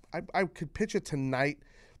a. I could picture tonight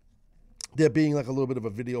there being like a little bit of a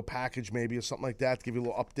video package, maybe, or something like that, to give you a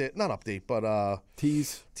little update. Not update, but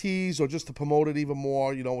tease, or just to promote it even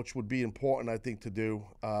more. Which would be important, I think, to do.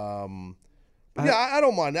 I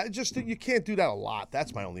don't mind that. Just you can't do that a lot.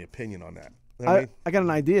 That's my only opinion on that. You know what I mean? I got an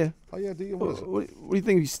idea. Oh yeah, do you? What is it? What do you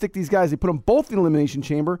think? You stick these guys, they put them both in the Elimination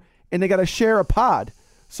Chamber, and they got to share a pod.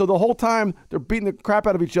 So the whole time they're beating the crap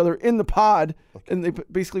out of each other in the pod, and they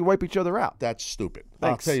basically wipe each other out. That's stupid.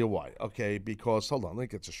 Thanks. I'll tell you why. Okay, because hold on, let me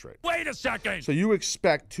get this straight. Wait a second. So you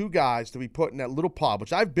expect two guys to be put in that little pod,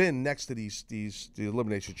 which I've been next to the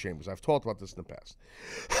elimination chambers. I've talked about this in the past.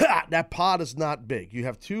 That pod is not big. You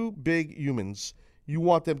have two big humans. You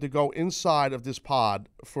want them to go inside of this pod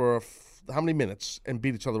for how many minutes and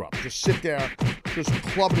beat each other up? Just sit there, just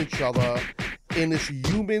clubbing each other in this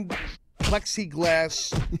human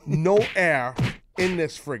plexiglass, no air in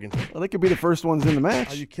this friggin' thing. Well, they could be the first ones in the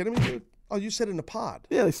match. Are you kidding me, dude? Oh, you said in the pod.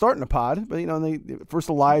 Yeah, they start in a pod, but they first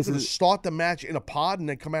Elias You're gonna is. start the match in a pod and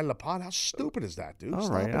then come out of the pod? How stupid is that, dude? All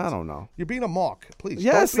Stop right, it. I don't know. You're being a mark, please.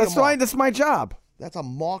 Yes, Don't be a mark. that's my job. That's a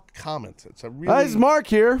mark comment. It's a really. Hi, it's Mark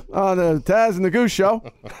here on the Taz and the Goose Show.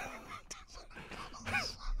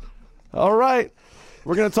 All right.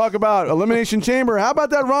 We're going to talk about Elimination Chamber. How about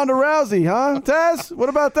that Ronda Rousey, huh? Taz, what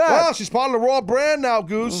about that? Well, she's part of the Raw brand now,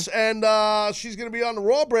 Goose, and she's going to be on the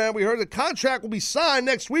Raw brand. We heard the contract will be signed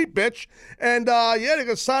next week, bitch. And, they're going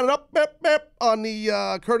to sign it up on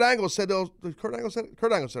the Kurt Angle said. Kurt Angle said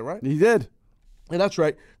it, right? He did. Yeah, that's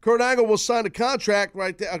right. Kurt Angle will sign the contract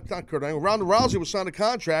right there. Not Kurt Angle. Ronda Rousey will sign the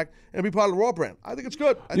contract and be part of the Raw brand. I think it's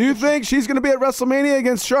good. You think she's going to be at WrestleMania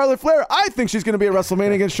against Charlotte Flair? I think she's going to be at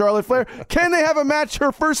WrestleMania against Charlotte Flair. Can they have a match,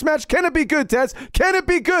 her first match? Can it be good, Taz? Can it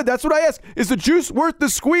be good? That's what I ask. Is the juice worth the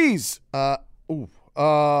squeeze? Yeah,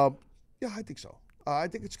 I think so. I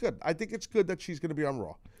think it's good. I think it's good that she's going to be on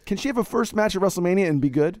Raw. Can she have a first match at WrestleMania and be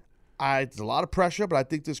good? It's a lot of pressure, but I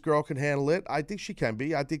think this girl can handle it. I think she can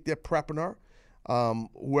be. I think they're prepping her.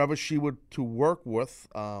 Whoever she would to work with,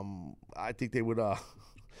 I think they would.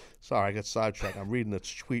 Sorry, I got sidetracked. I'm reading a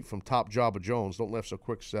tweet from Top Jobber Jones. Don't laugh so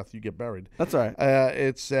quick, Seth. You get buried. That's all right.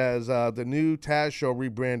 It says the new Taz show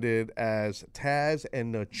rebranded as Taz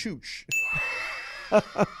and the Chooch.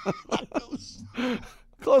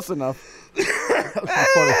 Close enough.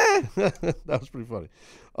 That was pretty funny.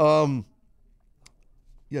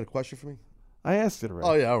 You had a question for me? I asked it already.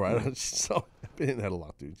 Oh, yeah, all right. So, I've been in that a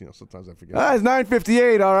lot, dude. Sometimes I forget. It's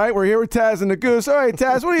 9:58, all right. We're here with Taz and the Goose. All right,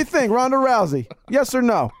 Taz, what do you think? Ronda Rousey, yes or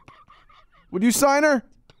no? Would you sign her?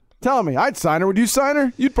 Tell me. I'd sign her. Would you sign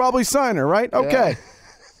her? You'd probably sign her, right? Okay.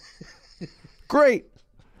 Great.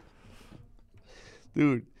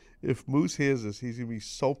 Dude, if Moose hears this, he's going to be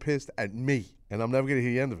so pissed at me, and I'm never going to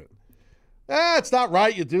hear the end of it. It's not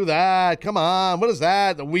right you do that. Come on. What is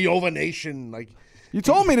that? The We Over Nation. Like, You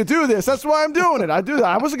told me to do this. That's why I'm doing it. I do that.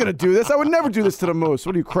 I wasn't going to do this. I would never do this to the Moose.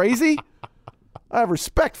 What are you, crazy? I have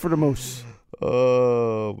respect for the Moose.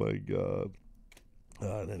 oh, my God.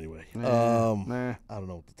 Anyway, Nah. I don't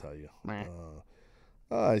know what to tell you.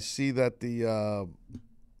 I see that the,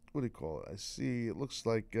 what do you call it? I see it looks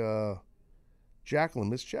like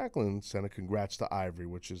Miss Jacqueline sent a congrats to Ivory,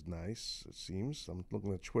 which is nice, it seems. I'm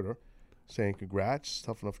looking at Twitter saying congrats.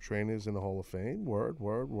 Tough Enough trainers in the Hall of Fame. Word.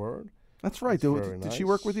 That's right. That's Did she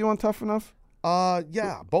work with you on Tough Enough?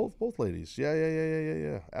 Yeah, both ladies.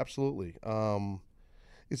 Yeah. Absolutely.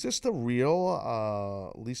 Is this the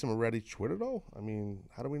real Lisa Moretti Twitter, though? I mean,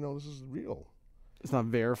 how do we know this is real? It's not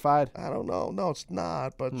verified. I don't know. No, it's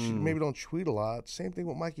not. But she maybe don't tweet a lot. Same thing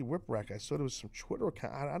with Mikey Whipwreck. I saw there was some Twitter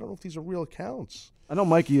account. I don't know if these are real accounts. I know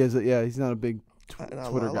Mikey is. Yeah, he's not a big Twitter I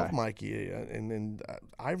guy. love Mikey and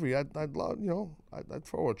Ivory. I'd love, I'd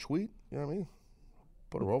throw her a tweet. You know what I mean?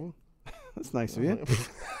 Put her over. That's nice of you.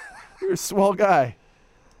 You're a swell guy.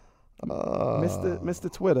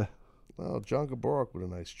 Mr. Twitter. Well, John Gaborik with a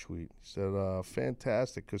nice tweet. He said,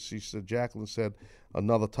 fantastic, because she said, Jacqueline said,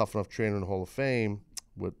 another Tough Enough trainer in the Hall of Fame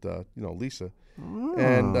with, Lisa.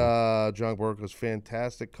 And John Gaborik was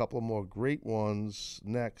fantastic. Couple of more great ones.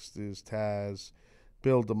 Next is Taz,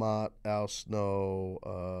 Bill DeMott, Al Snow,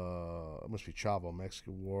 it must be Chavo,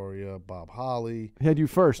 Mexican Warrior, Bob Holly. He had you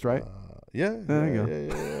first, right? Yeah. There you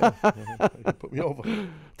go. Yeah. He put me over.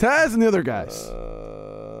 Taz and the other guys.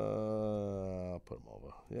 I'll put them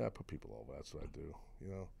over. Yeah, I put people over. That's what I do.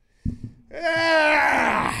 Yeah.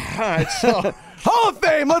 All right, so Hall of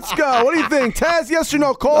Fame, let's go. What do you think? Taz, yes or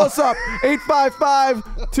no? Call us up.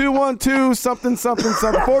 855-212 something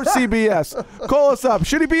for CBS. Call us up.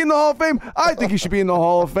 Should he be in the Hall of Fame? I think he should be in the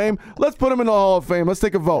Hall of Fame. Let's put him in the Hall of Fame. Let's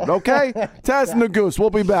take a vote, okay? Taz and the Goose. We'll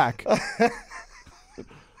be back.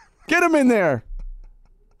 Get him in there.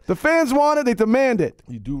 The fans want it. They demand it.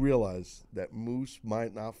 you do realize that Moose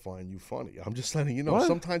might not find you funny. I'm just letting you know. What?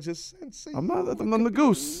 Sometimes it's insane. I'm not the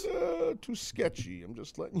Goose. Too sketchy. I'm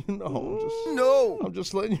just letting you know. I'm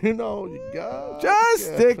just letting you know. You got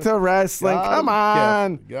Just stick to wrestling. Come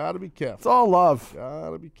on. You gotta be careful. It's all love.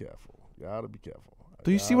 Gotta be careful.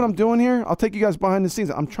 Do you see what I'm doing here? I'll take you guys behind the scenes.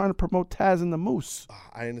 I'm trying to promote Taz and the Moose.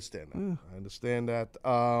 I understand that.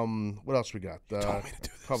 What else we got? told me to do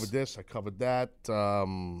this. Covered this. I covered that.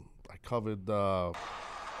 I covered.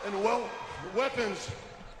 And weapons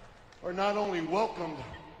are not only welcomed,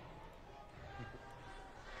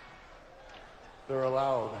 they're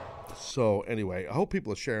allowed. So anyway, I hope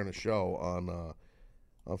people are sharing the show on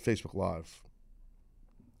Facebook Live.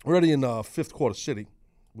 We're already in fifth quarter city,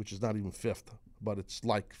 which is not even fifth, but it's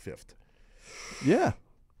like fifth. Yeah.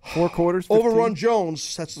 4 quarters. 15. Overrun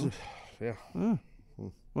Jones. That's yeah.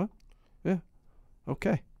 What? Yeah.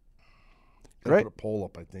 Okay. Gotta Great. put a poll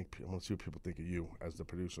up. I think I want to see what people think of you as the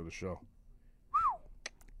producer of the show.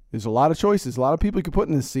 There's a lot of choices. A lot of people you could put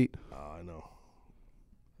in this seat. I know.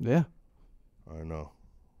 Yeah. I know.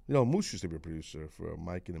 Moose used to be a producer for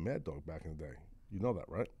Mike and the Mad Dog back in the day. You know that,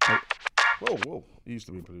 right? Whoa. He used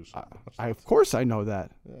to be a producer. Of course I know that.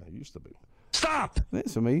 Yeah, he used to be. Stop! Yeah,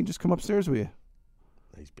 so maybe you just come upstairs with you.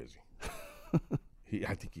 He's busy.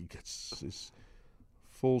 I think he gets his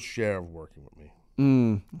full share of working with me.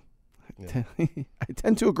 Yeah. I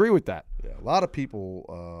tend to agree with that. Yeah, a lot of people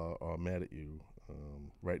are mad at you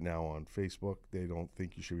right now on Facebook. They don't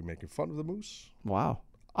think you should be making fun of the Moose. Wow.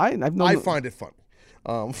 I find it funny.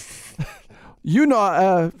 For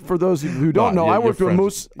those of you who don't know, I worked with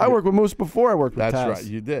Moose. I worked with Moose before I worked with Taz. That's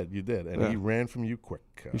right. You did. And he ran from you quick.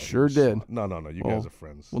 He sure did. No. You guys are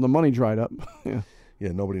friends. Well, the money dried up. Yeah.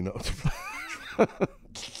 Yeah, nobody knows.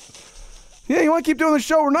 Yeah, you want to keep doing the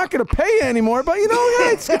show? We're not going to pay you anymore, but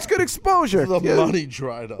it's good exposure. The money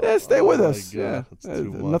dried up. Yeah, stay with us. God, yeah, that's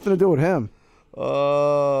too much. Nothing to do with him.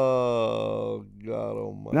 Oh God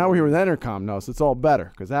Almighty! Now we're here with Entercom, so it's all better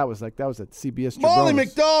because that was at CBS. Molly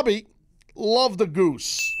Jabronis. McDarby loved the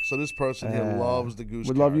Goose, so this person here loves the Goose.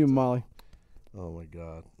 We love you, character. Molly. Oh my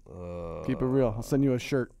God! Keep it real. I'll send you a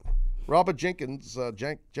shirt. Robert Jenkins.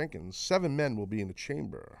 7 men will be in the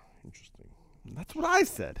chamber. Interesting. That's what I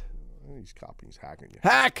said. He's copying. He's hacking you.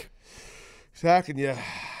 He's hacking you.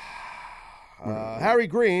 Harry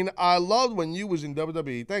Green, I loved when you was in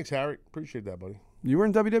WWE. Thanks, Harry. Appreciate that, buddy. You were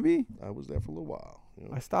in WWE? I was there for a little while.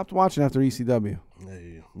 I stopped watching after ECW.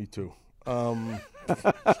 Hey, me too.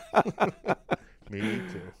 Me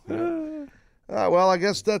too. Yeah. Well, I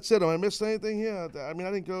guess that's it. Am I missed anything here? I mean,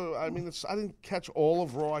 I didn't go. I mean, I didn't catch all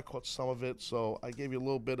of Raw. I caught some of it, so I gave you a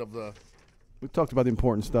little bit of the. We talked about the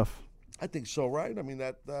important stuff. I think so, right? I mean,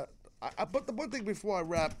 but the one thing before I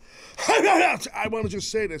wrap, I want to just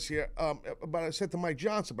say this here. But I said to Mike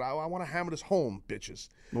Johnson, but I want to hammer this home, bitches.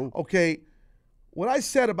 Ooh. Okay, what I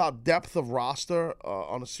said about depth of roster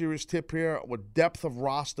on a serious tip here, with depth of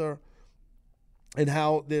roster, and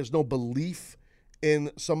how there's no belief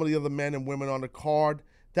in some of the other men and women on the card,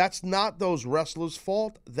 that's not those wrestlers'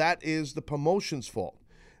 fault. That is the promotion's fault.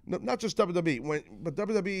 not just WWE, but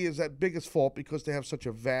WWE is at biggest fault because they have such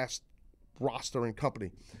a vast roster and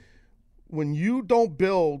company. When you don't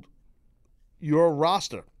build your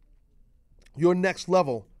roster, your next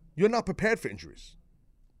level, you're not prepared for injuries.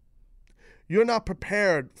 You're not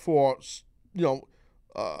prepared for,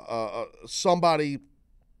 somebody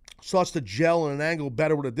starts to gel in an angle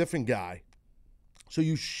better with a different guy. So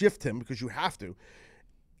you shift him, because you have to,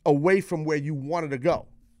 away from where you wanted to go.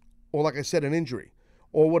 Or like I said, an injury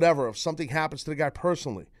or whatever, if something happens to the guy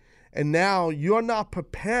personally. And now you're not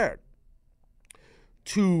prepared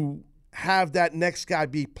to have that next guy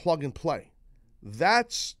be plug and play.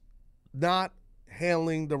 That's not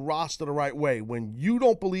handling the roster the right way. When you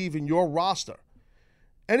don't believe in your roster,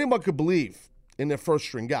 anyone could believe in their first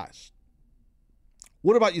string guys.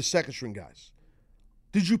 What about your second string guys?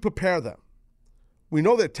 Did you prepare them? We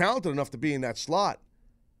know they're talented enough to be in that slot,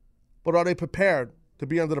 but are they prepared to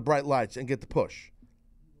be under the bright lights and get the push?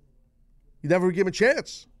 You never give them a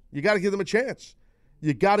chance. You got to give them a chance.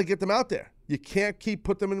 You got to get them out there. You can't keep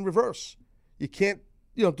putting them in reverse. You can't,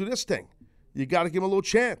 do this thing. You got to give them a little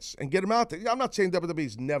chance and get them out there. I'm not saying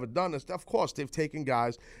WWE's never done this. Of course, they've taken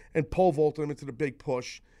guys and pole vaulted them into the big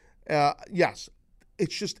push. Yes,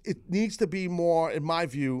 it's just, it needs to be more, in my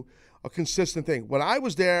view, a consistent thing. When I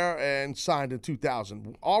was there and signed in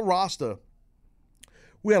 2000, our roster,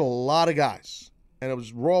 we had a lot of guys,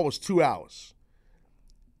 and Raw was 2 hours.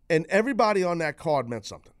 And everybody on that card meant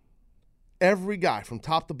something. Every guy from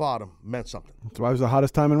top to bottom meant something. That's why it was the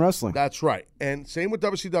hottest time in wrestling. That's right. And same with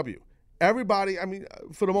WCW. Everybody,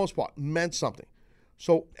 for the most part, meant something.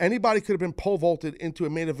 So anybody could have been pole vaulted into a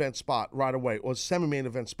main event spot right away or semi-main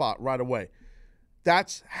event spot right away.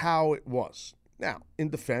 That's how it was. Now, in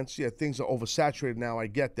defense, things are oversaturated now. I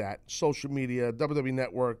get that. Social media, WWE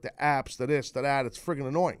Network, the apps, the this, the that. It's friggin'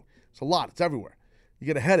 annoying. It's a lot. It's everywhere. You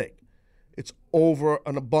get a headache. It's over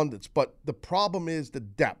an abundance. But the problem is the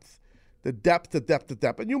depth. The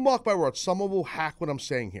depth. And you mark my words, someone will hack what I'm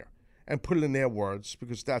saying here and put it in their words,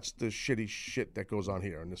 because that's the shitty shit that goes on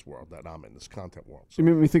here in this world that I'm in, this content world. So. You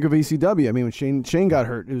made me think of ECW. When Shane got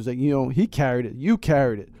hurt, it was like, he carried it. You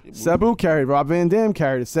carried it. Sabu carried it. Rob Van Dam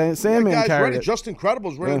carried it. Sandman carried it. Just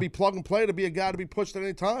Incredible's ready to be plug and play, to be a guy to be pushed at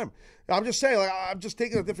any time. I'm just saying, I'm just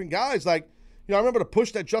taking the different guys. I remember the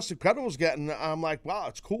push that Just Incredible was getting. I'm like, wow,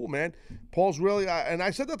 it's cool, man. Paul's really, and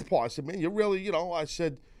I said that to Paul. I said, man, you're really,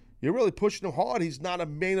 you're really pushing him hard. He's not a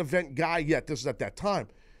main event guy yet. This is at that time.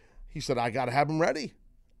 He said, I got to have him ready.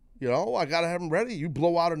 I got to have him ready. You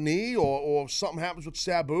blow out a knee or something happens with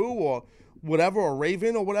Sabu or whatever, or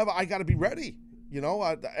Raven or whatever, I got to be ready.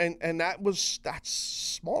 And that's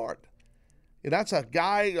smart. That's a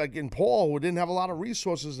guy like in Paul who didn't have a lot of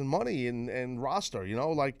resources and money and roster,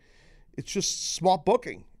 it's just smart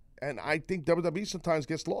booking. And I think WWE sometimes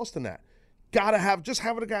gets lost in that. Just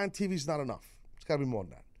having a guy on TV is not enough. It's got to be more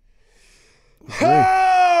than that.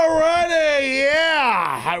 Alrighty,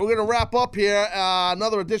 yeah. We're going to wrap up here.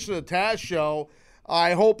 Another edition of the Taz Show.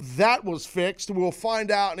 I hope that was fixed. We'll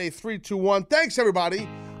find out in a 3, 2, 1. Thanks, everybody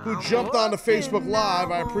who jumped on the Facebook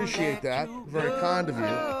Live. I appreciate that. Very kind of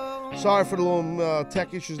you. Sorry for the little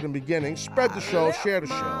tech issues in the beginning. Spread the show. Share the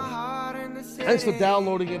show. Thanks for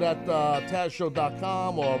downloading it at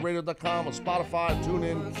TazShow.com or radio.com or Spotify,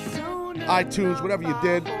 TuneIn, iTunes, whatever you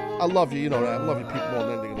did. I love you. You know that. I love you people more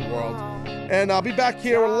than anything in the world. And I'll be back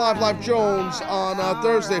here with Live Jones on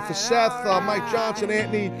Thursday for Seth, Mike Johnson,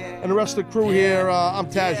 Anthony, and the rest of the crew here. I'm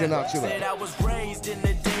Taz. You're not. See you later. I was raised in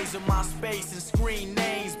the days of MySpace and screen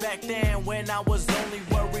names. Back then when I was only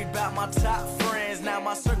worried about my top friends. Now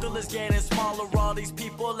my circle is getting smaller. All these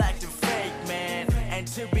people acting fake, man. And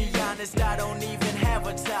to be honest, I don't even have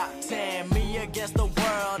a top 10. Me against the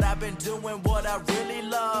world. I've been doing what I really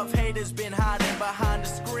love. Haters been hiding behind the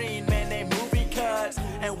screen, man. They movie cuts.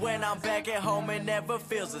 And when I'm back at home, it never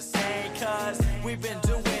feels the same. Cause we've been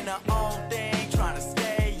doing our own thing, trying to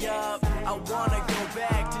stay up. I wanna go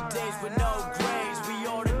back to days with no grades. We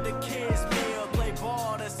ordered the kids meal, play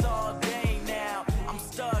ball, that's all day now. I'm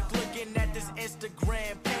stuck looking at this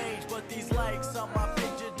Instagram page, but these likes on my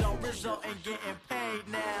picture don't result in getting paid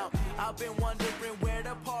now. I've been wondering where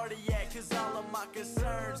the party at, cause all of my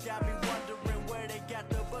concerns got me wondering